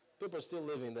 People are still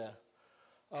living there.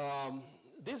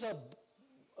 These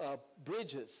are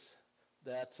bridges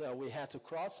that we had to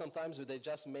cross. Sometimes they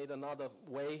just made another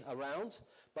way around.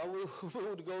 But we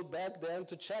would go back there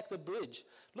to check the bridge.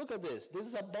 Look at this. This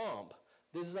is a bomb.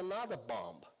 This is another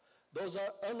bomb. Those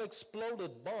are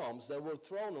unexploded bombs that were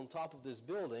thrown on top of this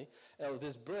building,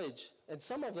 this bridge. And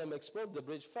some of them exploded, the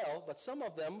bridge fell, but some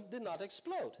of them did not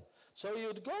explode. So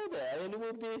you'd go there and it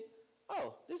would be,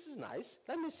 oh, this is nice.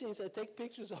 Let me see. So I take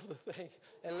pictures of the thing.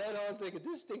 And later on think,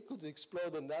 this thing could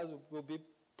explode and that will be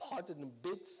parted in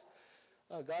bits.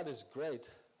 Oh, God is great.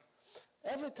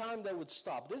 Every time they would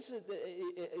stop. This is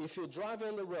if you drive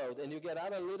on the road and you get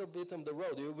out a little bit on the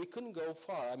road, we couldn't go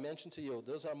far. I mentioned to you,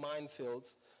 those are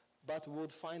minefields, but we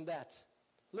would find that.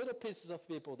 Little pieces of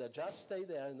people that just stay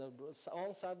there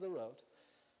alongside the road.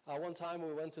 One time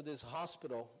we went to this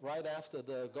hospital right after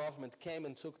the government came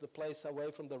and took the place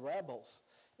away from the rebels.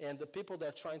 And the people that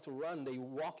are trying to run, they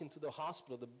walk into the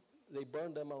hospital, they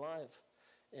burn them alive.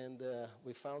 And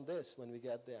we found this when we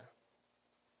got there.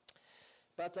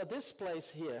 But at this place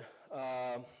here,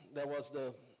 there was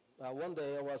one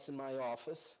day I was in my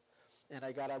office, and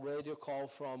I got a radio call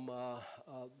from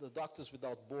the Doctors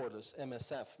Without Borders,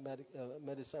 MSF,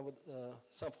 Médecins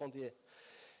Sans Frontières.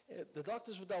 The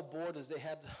Doctors Without Borders, they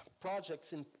had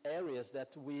projects in areas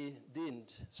that we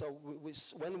didn't. So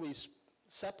when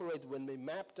we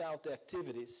mapped out the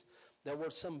activities, there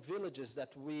were some villages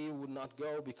that we would not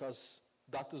go because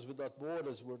Doctors Without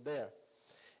Borders were there.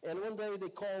 And one day they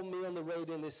called me on the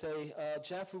radio and they say,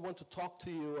 Jeff, we want to talk to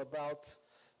you about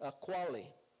Quali.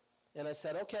 And I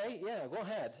said, okay, yeah, go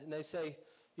ahead. And they say,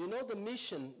 you know the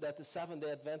mission that the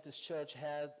Seventh-day Adventist Church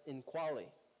had in Quali?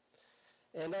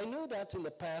 And I knew that in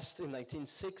the past, in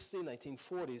 1960,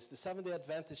 1940s, the Seventh-day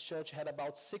Adventist Church had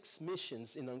about 6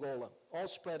 missions in Angola, all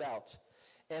spread out.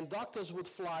 And doctors would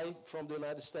fly from the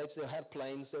United States. They had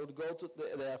planes. They would go to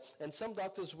there. And some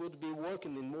doctors would be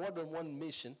working in more than one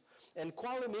mission. And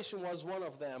Quali Mission was one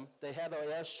of them. They had an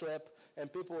airstrip,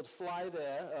 and people would fly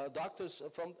there. Doctors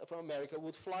from America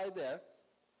would fly there.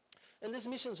 And these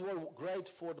missions were great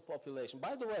for the population.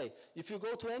 By the way, if you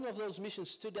go to any of those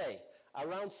missions today,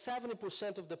 around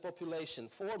 70% of the population,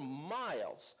 for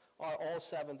miles, are all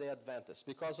Seventh-day Adventists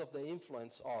because of the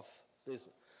influence of this.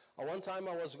 One time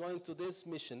I was going to this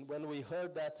mission when we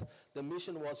heard that the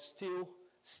mission was still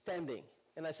standing.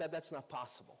 And I said, that's not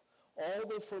possible. All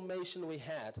the information we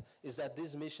had is that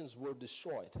these missions were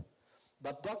destroyed.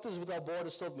 But Doctors Without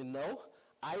Borders told me, no,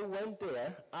 I went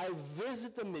there, I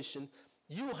visited the mission,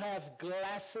 you have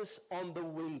glasses on the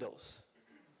windows.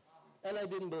 And I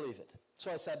didn't believe it.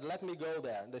 So I said, let me go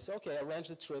there. And they said, okay, arrange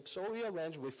the trip. So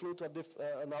we flew to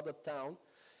another town,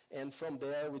 and from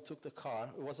there we took the car.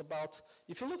 It was about,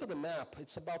 if you look at the map,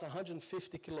 it's about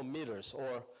 150 kilometers,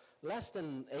 or less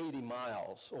than 80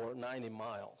 miles, or 90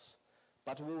 miles.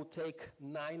 But we will take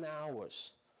 9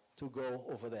 hours to go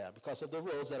over there because of the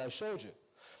roads that I showed you.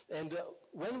 And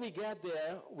when we got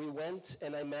there, we went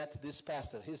and I met this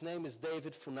pastor. His name is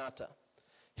David Funata.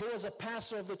 He was a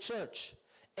pastor of the church.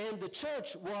 And the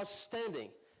church was standing.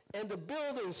 And the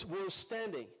buildings were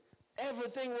standing.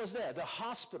 Everything was there. The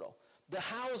hospital, the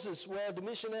houses where the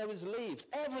missionaries lived,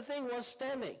 everything was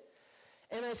standing.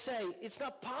 And I say, it's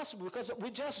not possible because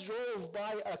we just drove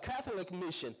by a Catholic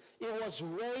mission. It was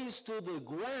razed to the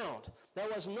ground. There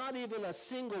was not even a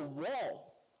single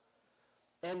wall.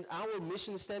 And our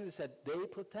mission standing said, they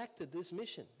protected this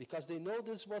mission because they know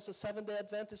this was a Seventh-day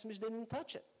Adventist mission. They didn't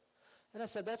touch it. And I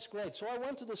said, that's great. So I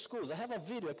went to the schools. I have a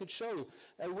video I could show you.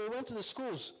 And we went to the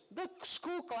schools. The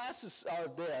school classes are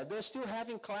there. They're still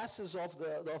having classes of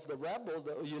the rebels,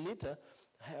 the UNITA,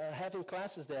 having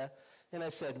classes there. And I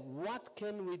said, what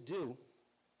can we do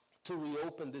to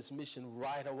reopen this mission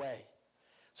right away?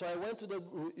 So I went to the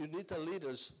UNITA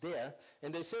leaders there,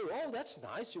 and they say, oh, that's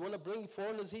nice. You want to bring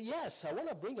foreigners here? Yes, I want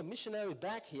to bring a missionary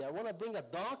back here. I want to bring a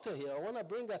doctor here. I want to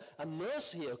bring a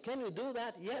nurse here. Can you do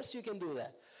that? Yes, you can do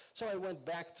that. So I went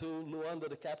back to Luanda,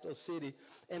 the capital city,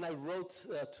 and I wrote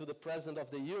to the president of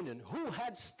the union, who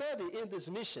had studied in this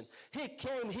mission. He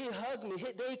came, he hugged me,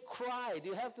 they cried.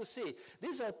 You have to see.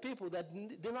 These are people that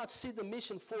did not see the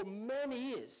mission for many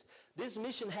years. This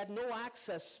mission had no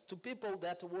access to people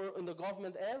that were in the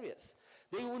government areas.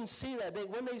 They wouldn't see that.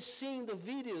 When they seen the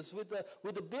videos with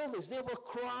the buildings, they were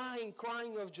crying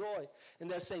of joy. And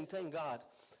they're saying, thank God.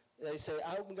 They say,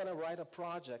 I'm going to write a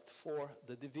project for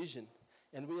the division,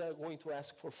 and we are going to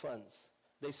ask for funds.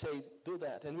 They say, do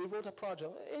that. And we wrote a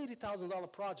project,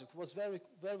 $80,000 project. It was very,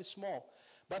 very small.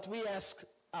 But we asked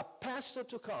a pastor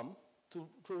to come to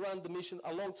run the mission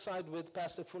alongside with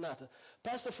Pastor Funata.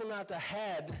 Pastor Funata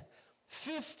had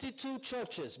 52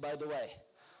 churches, by the way.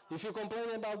 If you're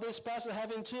complaining about this pastor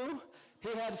having 2,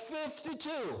 he had 52.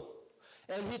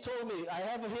 And he told me, I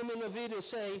have him in the video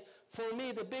saying, for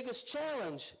me, the biggest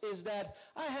challenge is that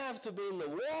I have to be in the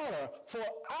water for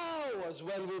hours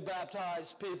when we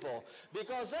baptize people,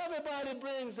 because everybody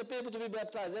brings the people to be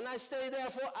baptized, and I stay there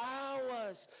for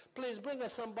hours. Please bring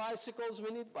us some bicycles.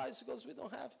 We need bicycles. We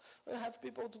don't have. We have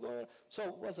people to go. So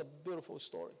it was a beautiful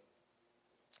story.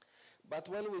 But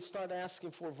when we started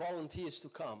asking for volunteers to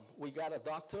come, we got a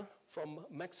doctor from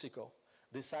Mexico,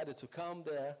 decided to come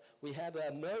there. We had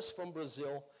a nurse from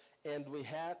Brazil, and we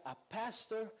had a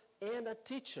pastor and a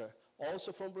teacher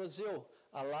also from Brazil,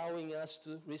 allowing us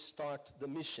to restart the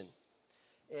mission.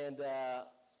 And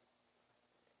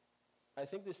I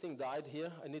think this thing died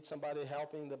here. I need somebody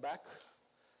helping in the back.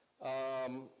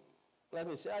 Let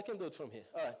me see. I can do it from here.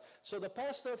 All right. So the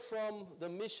pastor from the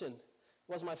mission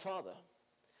was my father.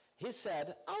 He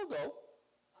said, I'll go.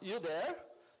 You there?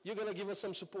 You're going to give us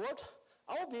some support?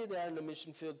 I'll be there in the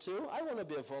mission field too. I want to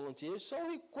be a volunteer. So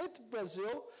he quit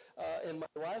Brazil and my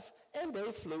wife, and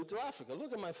they flew to Africa.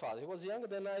 Look at my father. He was younger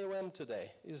than I am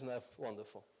today. Isn't that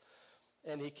wonderful?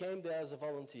 And he came there as a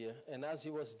volunteer, and as he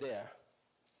was there,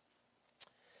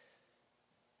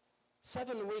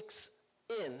 7 weeks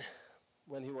in,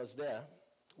 when he was there,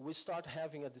 we start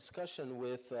having a discussion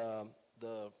with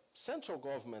the central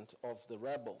government of the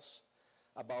rebels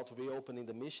about reopening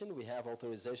the mission. We have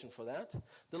authorization for that.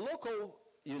 The local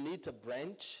UNITA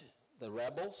branch, the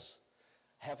rebels,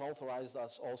 have authorized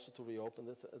us also to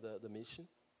reopen the mission.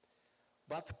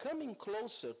 But coming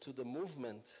closer to the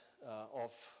movement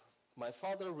of my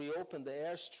father reopened the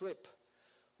airstrip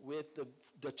with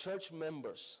the church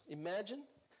members. Imagine,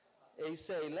 they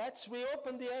say, let's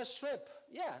reopen the airstrip.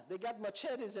 Yeah, they got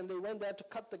machetes and they went there to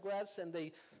cut the grass and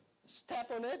they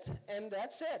step on it and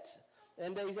that's it.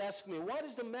 And they asked me, what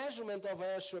is the measurement of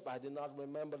airstrip? I did not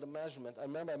remember the measurement. I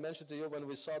remember I mentioned to you when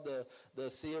we saw the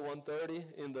CA-130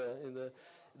 in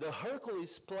the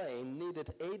Hercules plane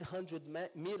needed 800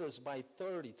 meters by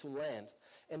 30 to land.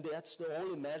 And that's the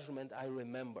only measurement I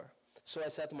remember. So I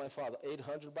said to my father,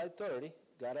 800 by 30,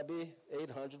 gotta be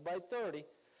 800 by 30.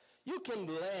 You can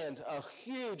land a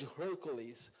huge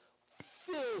Hercules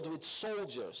filled with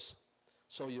soldiers.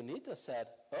 So UNITA said,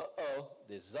 uh-oh,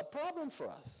 this is a problem for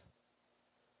us.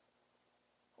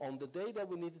 On the day that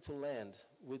we needed to land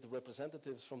with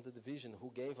representatives from the division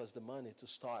who gave us the money to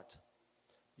start,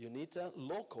 UNITA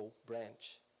local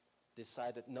branch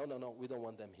decided, no, we don't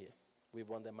want them here. We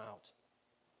want them out.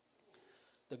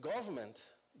 The government,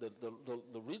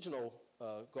 the regional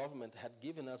government had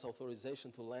given us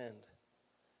authorization to land.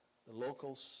 The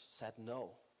locals said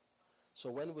no. So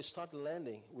when we started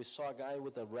landing, we saw a guy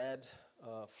with a red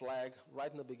flag right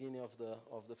in the beginning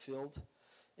of the field.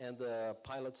 And the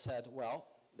pilot said, well,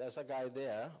 there's a guy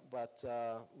there, but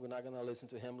we're not going to listen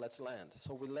to him. Let's land.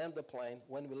 So we land the plane.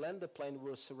 When we land the plane, we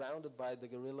were surrounded by the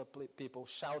guerrilla people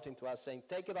shouting to us, saying,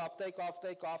 take it off, take off,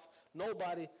 take off.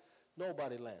 Nobody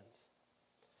lands.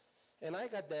 And I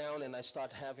got down and I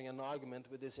started having an argument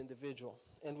with this individual.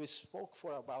 And we spoke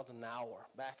for about an hour,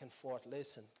 back and forth.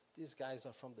 Listen, these guys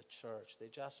are from the church. They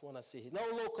just want to see. No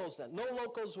locals then. No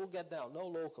locals will get down. No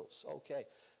locals. Okay.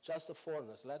 Just the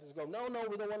foreigners. Let us go. No,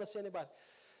 we don't want to see anybody.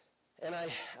 And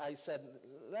I said,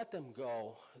 let them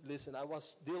go. Listen, I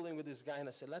was dealing with this guy, and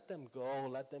I said, let them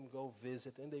go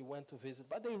visit. And they went to visit.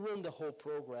 But they ruined the whole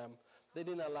program. They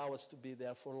didn't allow us to be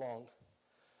there for long.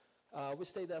 We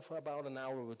stayed there for about an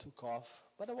hour. We took off.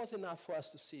 But it was enough for us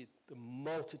to see the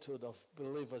multitude of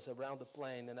believers around the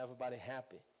plane and everybody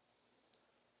happy.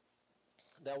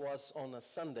 That was on a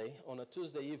Sunday. On a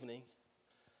Tuesday evening,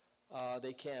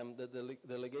 they came, the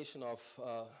delegation of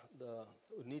the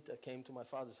UNITA came to my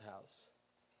father's house.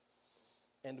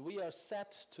 And we are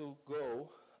set to go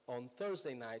on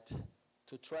Thursday night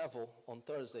to travel on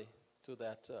Thursday to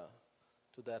that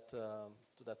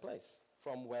place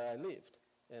from where I lived.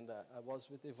 And I was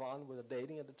with Yvonne, we were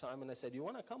dating at the time, and I said, you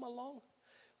want to come along?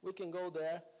 We can go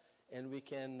there, and we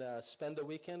can spend the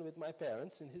weekend with my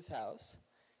parents in his house.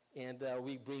 And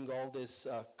we bring all this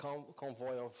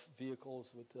convoy of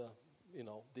vehicles with,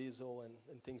 diesel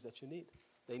and things that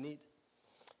they need.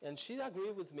 And she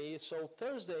agreed with me. So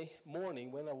Thursday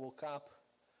morning, when I woke up,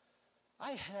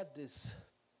 I had this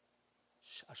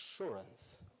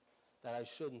assurance that I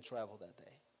shouldn't travel that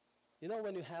day. You know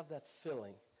when you have that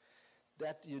feeling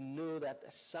that you knew that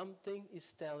something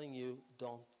is telling you,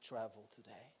 don't travel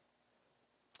today.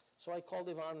 So I called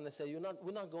Yvonne and I said,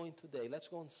 we're not going today. Let's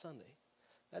go on Sunday.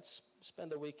 Let's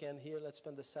spend the weekend here. Let's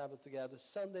spend the Sabbath together.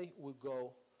 Sunday, we'll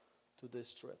go to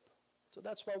this trip. So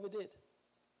that's what we did.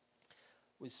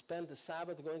 We spent the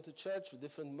Sabbath going to church with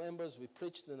different members. We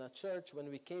preached in a church.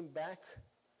 When we came back,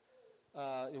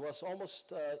 it was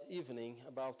almost evening,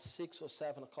 about 6 or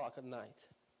 7 o'clock at night.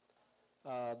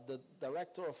 The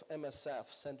director of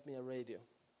MSF sent me a radio.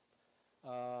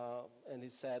 And he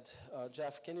said,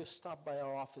 Jeff, can you stop by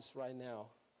our office right now?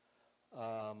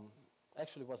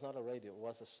 Actually, it was not a radio. It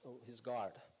was his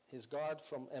guard. His guard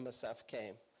from MSF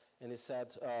came. And he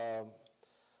said,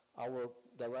 our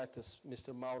director,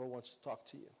 Mr. Mauro, wants to talk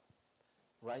to you.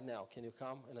 Right now, can you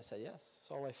come? And I said, yes.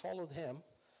 So I followed him.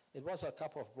 It was a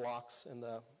couple of blocks. And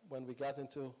when we got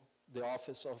into the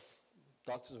office of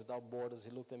Doctors Without Borders,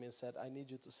 he looked at me and said, I need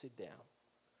you to sit down.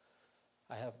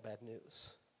 I have bad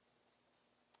news.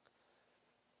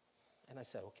 And I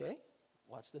said, okay,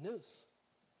 what's the news?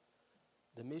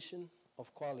 The mission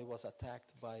of Kwale was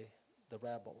attacked by the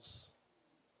rebels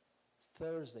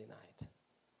Thursday night.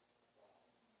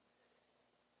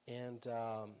 And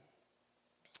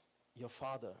your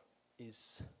father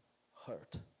is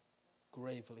hurt,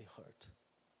 gravely hurt.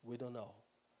 We don't know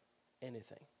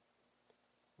anything.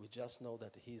 We just know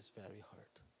that he's very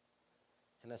hurt.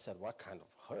 And I said, what kind of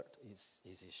hurt?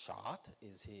 Is he shot?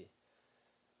 He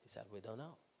said, we don't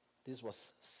know. This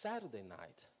was Saturday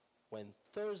night, when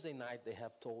Thursday night they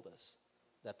have told us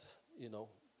that,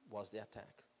 was the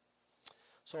attack.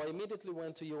 So I immediately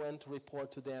went to UN to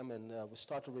report to them, and we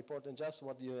started reporting. Just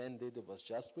what the UN did, it was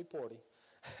just reporting.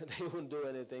 They wouldn't do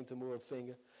anything to move a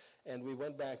finger. And we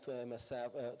went back to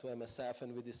MSF,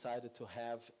 and we decided to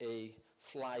have a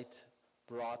flight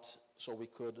brought so we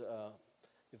could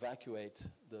evacuate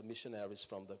the missionaries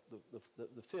from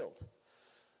the field.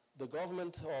 The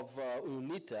government of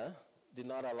UNITA did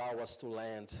not allow us to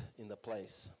land in the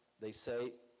place. They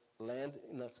say land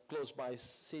in a close by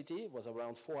city. It was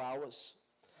around 4 hours.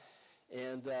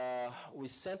 And we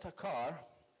sent a car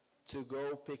to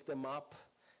go pick them up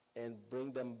and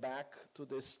bring them back to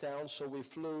this town. So we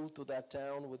flew to that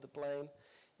town with the plane.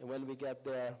 And when we got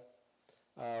there,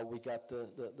 we got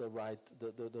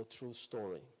the true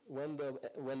story.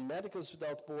 When Medicals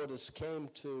Without Borders came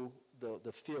to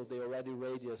the field, they already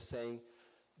radioed saying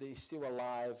he's still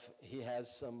alive. He has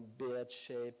some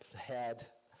beard-shaped head.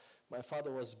 My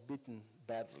father was beaten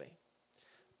badly.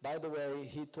 By the way,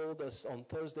 he told us on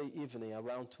Thursday evening,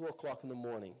 around 2 o'clock in the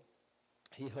morning,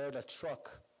 he heard a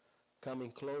truck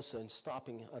coming closer and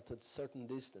stopping at a certain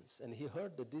distance. And he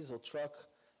heard the diesel truck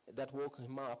that woke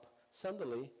him up.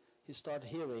 Suddenly, he started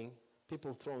hearing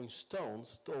people throwing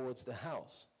stones towards the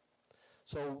house.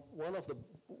 So one of the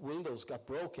windows got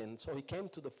broken, so he came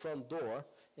to the front door,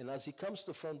 and as he comes to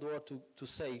the front door to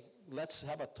say, let's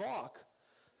have a talk,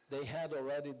 they had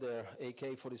already their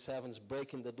AK-47s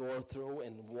breaking the door through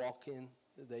and walking.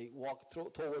 They walked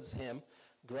towards him,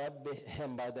 grabbed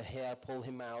him by the hair, pulled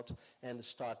him out, and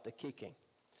start the kicking.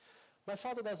 My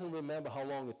father doesn't remember how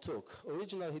long it took.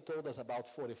 Originally, he told us about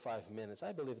 45 minutes.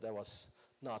 I believe that was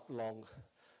not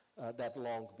that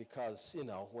long because,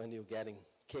 when you're getting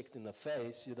kicked in the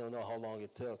face, you don't know how long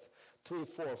it took. 3,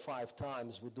 4, 5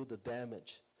 times would do the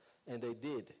damage. And they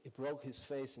did. It broke his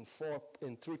face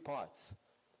in 3 parts.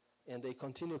 And they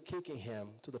continued kicking him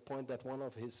to the point that one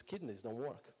of his kidneys don't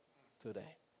work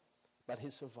today. But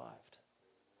he survived.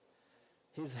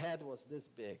 His head was this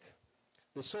big.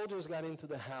 The soldiers got into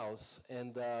the house,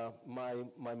 and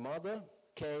my mother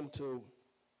came to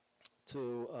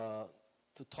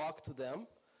talk to them,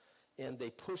 and they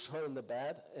pushed her in the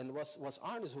bed, and it was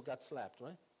Arnis who got slapped,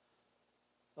 right?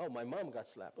 Oh, my mom got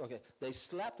slapped. Okay, they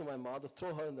slapped my mother,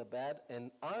 threw her in the bed, and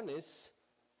Arnis,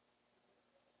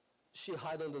 she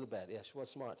hid under the bed. Yeah, she was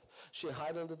smart. She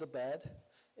hid under the bed,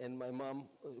 and my mom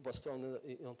was thrown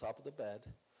on top of the bed,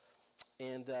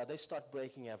 and they start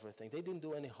breaking everything. They didn't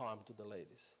do any harm to the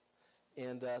ladies,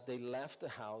 and they left the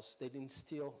house. They didn't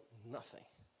steal nothing.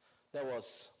 There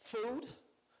was food.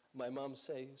 My mom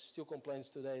still complains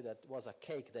today that it was a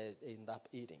cake. They ended up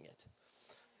eating it.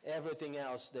 Everything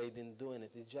else, they didn't do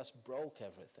anything. They just broke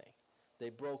everything.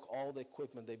 They broke all the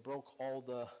equipment. They broke all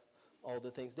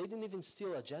the things. They didn't even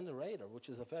steal a generator, which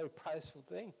is a very prizeful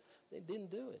thing. They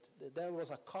didn't do it. There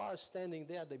was a car standing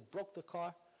there. They broke the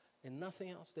car and nothing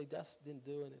else. They just didn't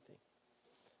do anything.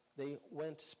 They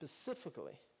went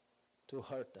specifically to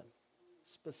hurt them,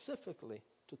 specifically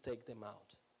to take them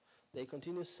out. They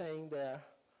continue saying there,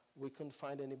 we couldn't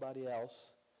find anybody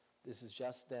else. This is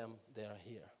just them. They are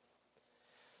here.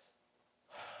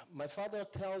 My father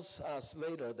tells us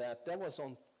later that was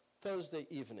on Thursday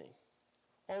evening.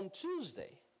 On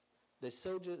Tuesday,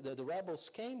 the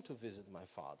rebels came to visit my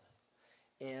father.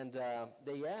 And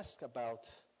they asked about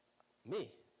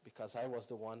me, because I was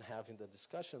the one having the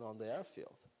discussion on the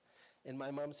airfield. And my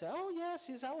mom said, oh, yes,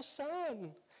 he's our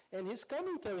son, and he's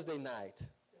coming Thursday night.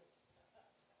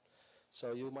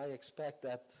 So you might expect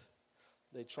that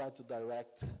they tried to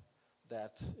direct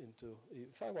that into,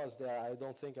 if I was there, I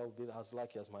don't think I would be as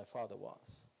lucky as my father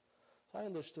was. So I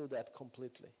understood that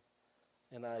completely.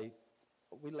 And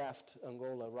we left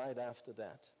Angola right after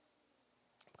that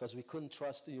because we couldn't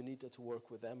trust the UNITA to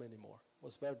work with them anymore. It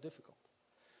was very difficult.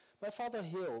 My father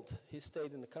healed. He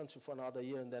stayed in the country for another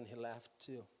year, and then he left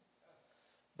too.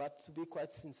 But to be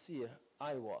quite sincere,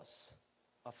 I was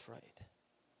afraid.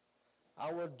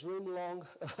 Our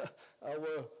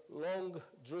long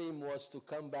dream was to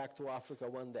come back to Africa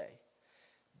one day,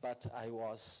 but I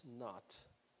was not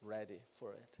ready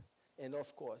for it. And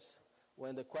of course,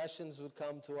 when the questions would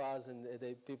come to us and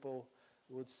people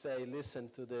would say, listen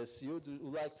to this, you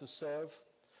like to serve?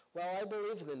 Well, I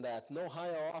believe in that. No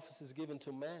higher office is given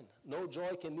to man. No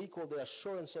joy can equal the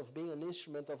assurance of being an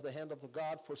instrument of the hand of the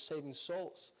God for saving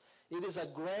souls. It is a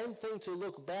grand thing to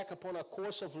look back upon a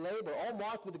course of labor, all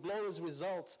marked with glorious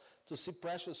results, to see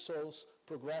precious souls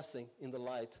progressing in the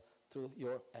light through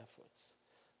your efforts.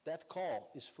 That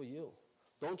call is for you.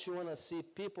 Don't you want to see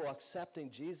people accepting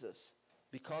Jesus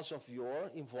because of your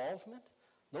involvement?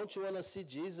 Don't you want to see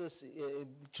Jesus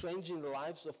changing the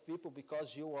lives of people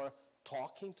because you are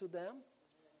talking to them?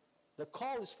 The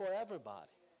call is for everybody.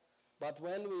 But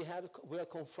when we are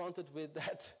confronted with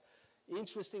that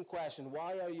interesting question,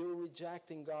 why are you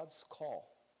rejecting God's call?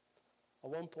 At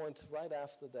one point, right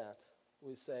after that,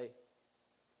 we say,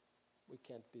 we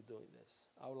can't be doing this.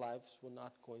 Our lives were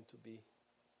not going to be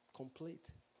complete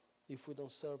if we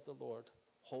don't serve the Lord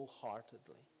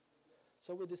wholeheartedly.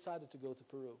 So we decided to go to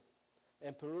Peru.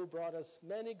 And Peru brought us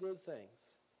many good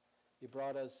things. It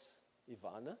brought us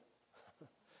Ivana.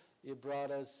 It brought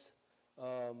us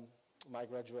my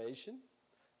graduation.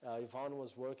 Ivana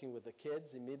was working with the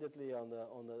kids immediately on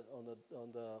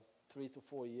the 3 to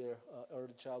 4 year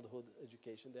early childhood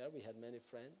education there. We had many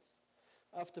friends.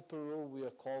 After Peru, we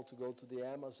were called to go to the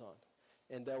Amazon.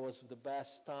 And that was the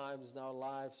best times in our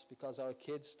lives because our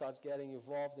kids start getting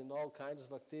involved in all kinds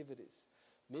of activities.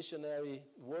 Missionary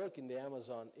work in the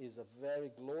Amazon is a very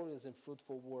glorious and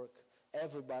fruitful work.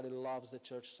 Everybody loves the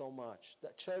church so much.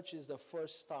 The church is the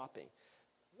first stopping.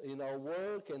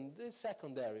 Work and it's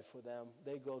secondary for them.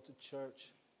 They go to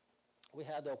church. We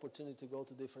had the opportunity to go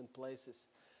to different places,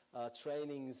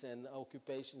 trainings and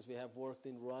occupations. We have worked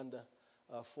in Rwanda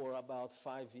for about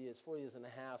 4 years and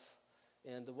a half.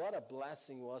 And what a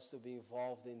blessing was to be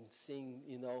involved in seeing,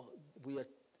 we are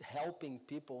helping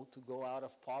people to go out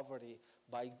of poverty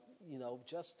by,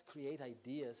 just create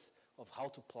ideas of how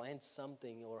to plant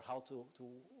something or how to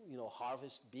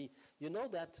harvest bee. You know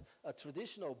that a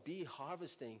traditional bee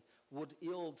harvesting would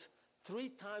yield 3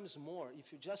 times more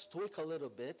if you just tweak a little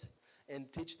bit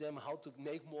and teach them how to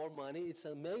make more money. It's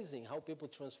amazing how people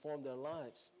transform their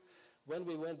lives. When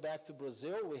we went back to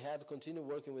Brazil, we had to continue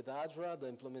working with ADRA, the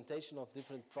implementation of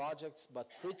different projects, but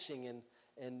preaching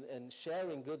and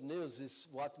sharing good news is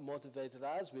what motivated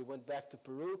us. We went back to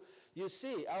Peru. You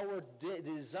see, our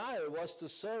desire was to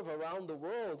serve around the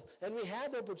world, and we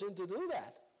had the opportunity to do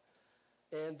that.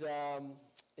 And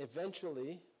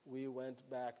eventually, we went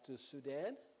back to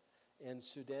Sudan, and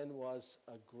Sudan was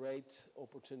a great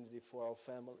opportunity for our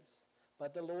families.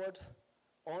 But the Lord,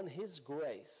 on His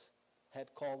grace,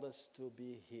 had called us to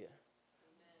be here.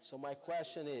 Amen. So my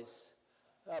question is,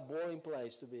 a boring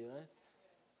place to be, right?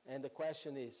 And the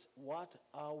question is, what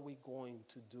are we going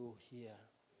to do here?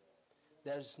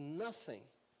 There's nothing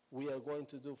we are going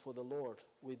to do for the Lord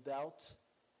without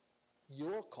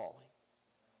your calling.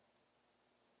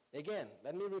 Again,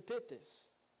 let me repeat this.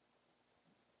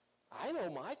 I know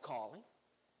my calling,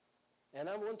 and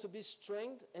I want to be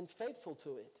strengthened and faithful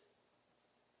to it.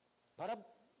 But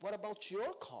what about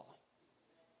your calling?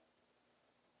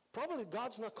 Probably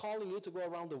God's not calling you to go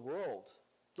around the world.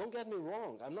 Don't get me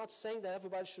wrong. I'm not saying that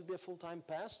everybody should be a full-time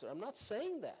pastor. I'm not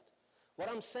saying that. What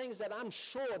I'm saying is that I'm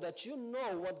sure that you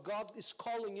know what God is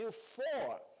calling you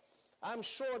for. I'm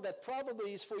sure that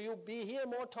probably is for you to be here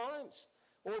more times.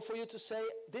 Or for you to say,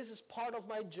 this is part of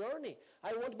my journey.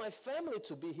 I want my family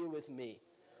to be here with me.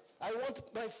 I want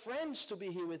my friends to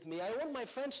be here with me. I want my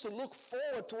friends to look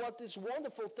forward to what these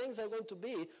wonderful things are going to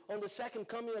be on the second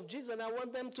coming of Jesus. And I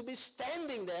want them to be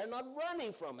standing there, not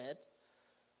running from it.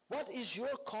 What is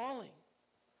your calling?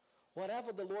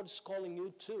 Whatever the Lord is calling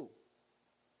you to,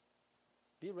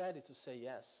 be ready to say,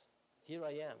 yes, here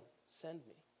I am, send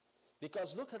me.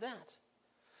 Because look at that.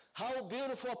 How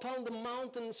beautiful upon the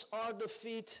mountains are the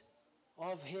feet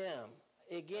of Him.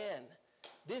 Again,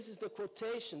 this is the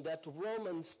quotation that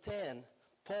Romans 10,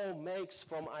 Paul makes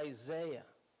from Isaiah.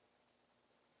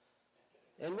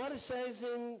 And what it says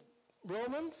in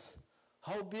Romans,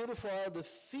 how beautiful are the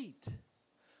feet.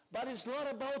 But it's not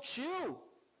about you.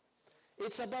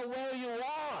 It's about where you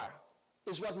are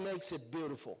is what makes it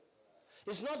beautiful.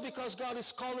 It's not because God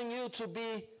is calling you to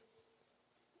be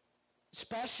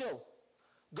special.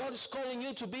 God is calling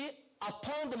you to be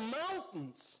upon the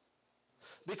mountains.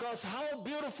 Because how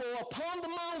beautiful upon the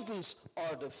mountains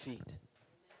are the feet.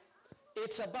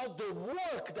 It's about the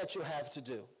work that you have to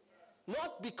do.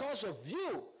 Not because of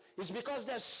you. It's because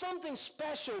there's something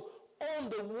special on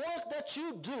the work that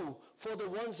you do for the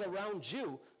ones around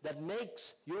you that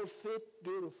makes your feet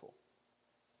beautiful.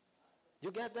 You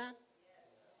get that?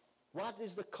 What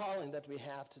is the calling that we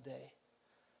have today?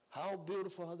 How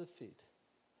beautiful are the feet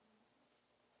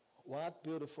What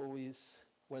beautiful is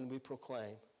when we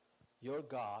proclaim, your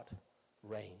God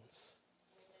reigns.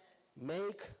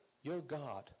 Make your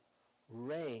God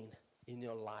reign in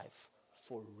your life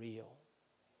for real.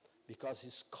 Because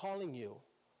he's calling you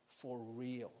for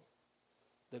real.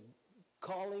 The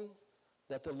calling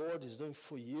that the Lord is doing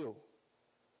for you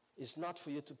is not for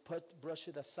you to brush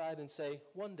it aside and say,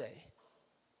 one day.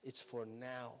 It's for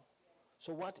now.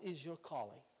 So what is your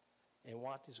calling? And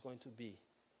what is going to be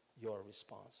your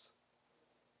response?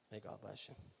 May God bless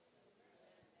you.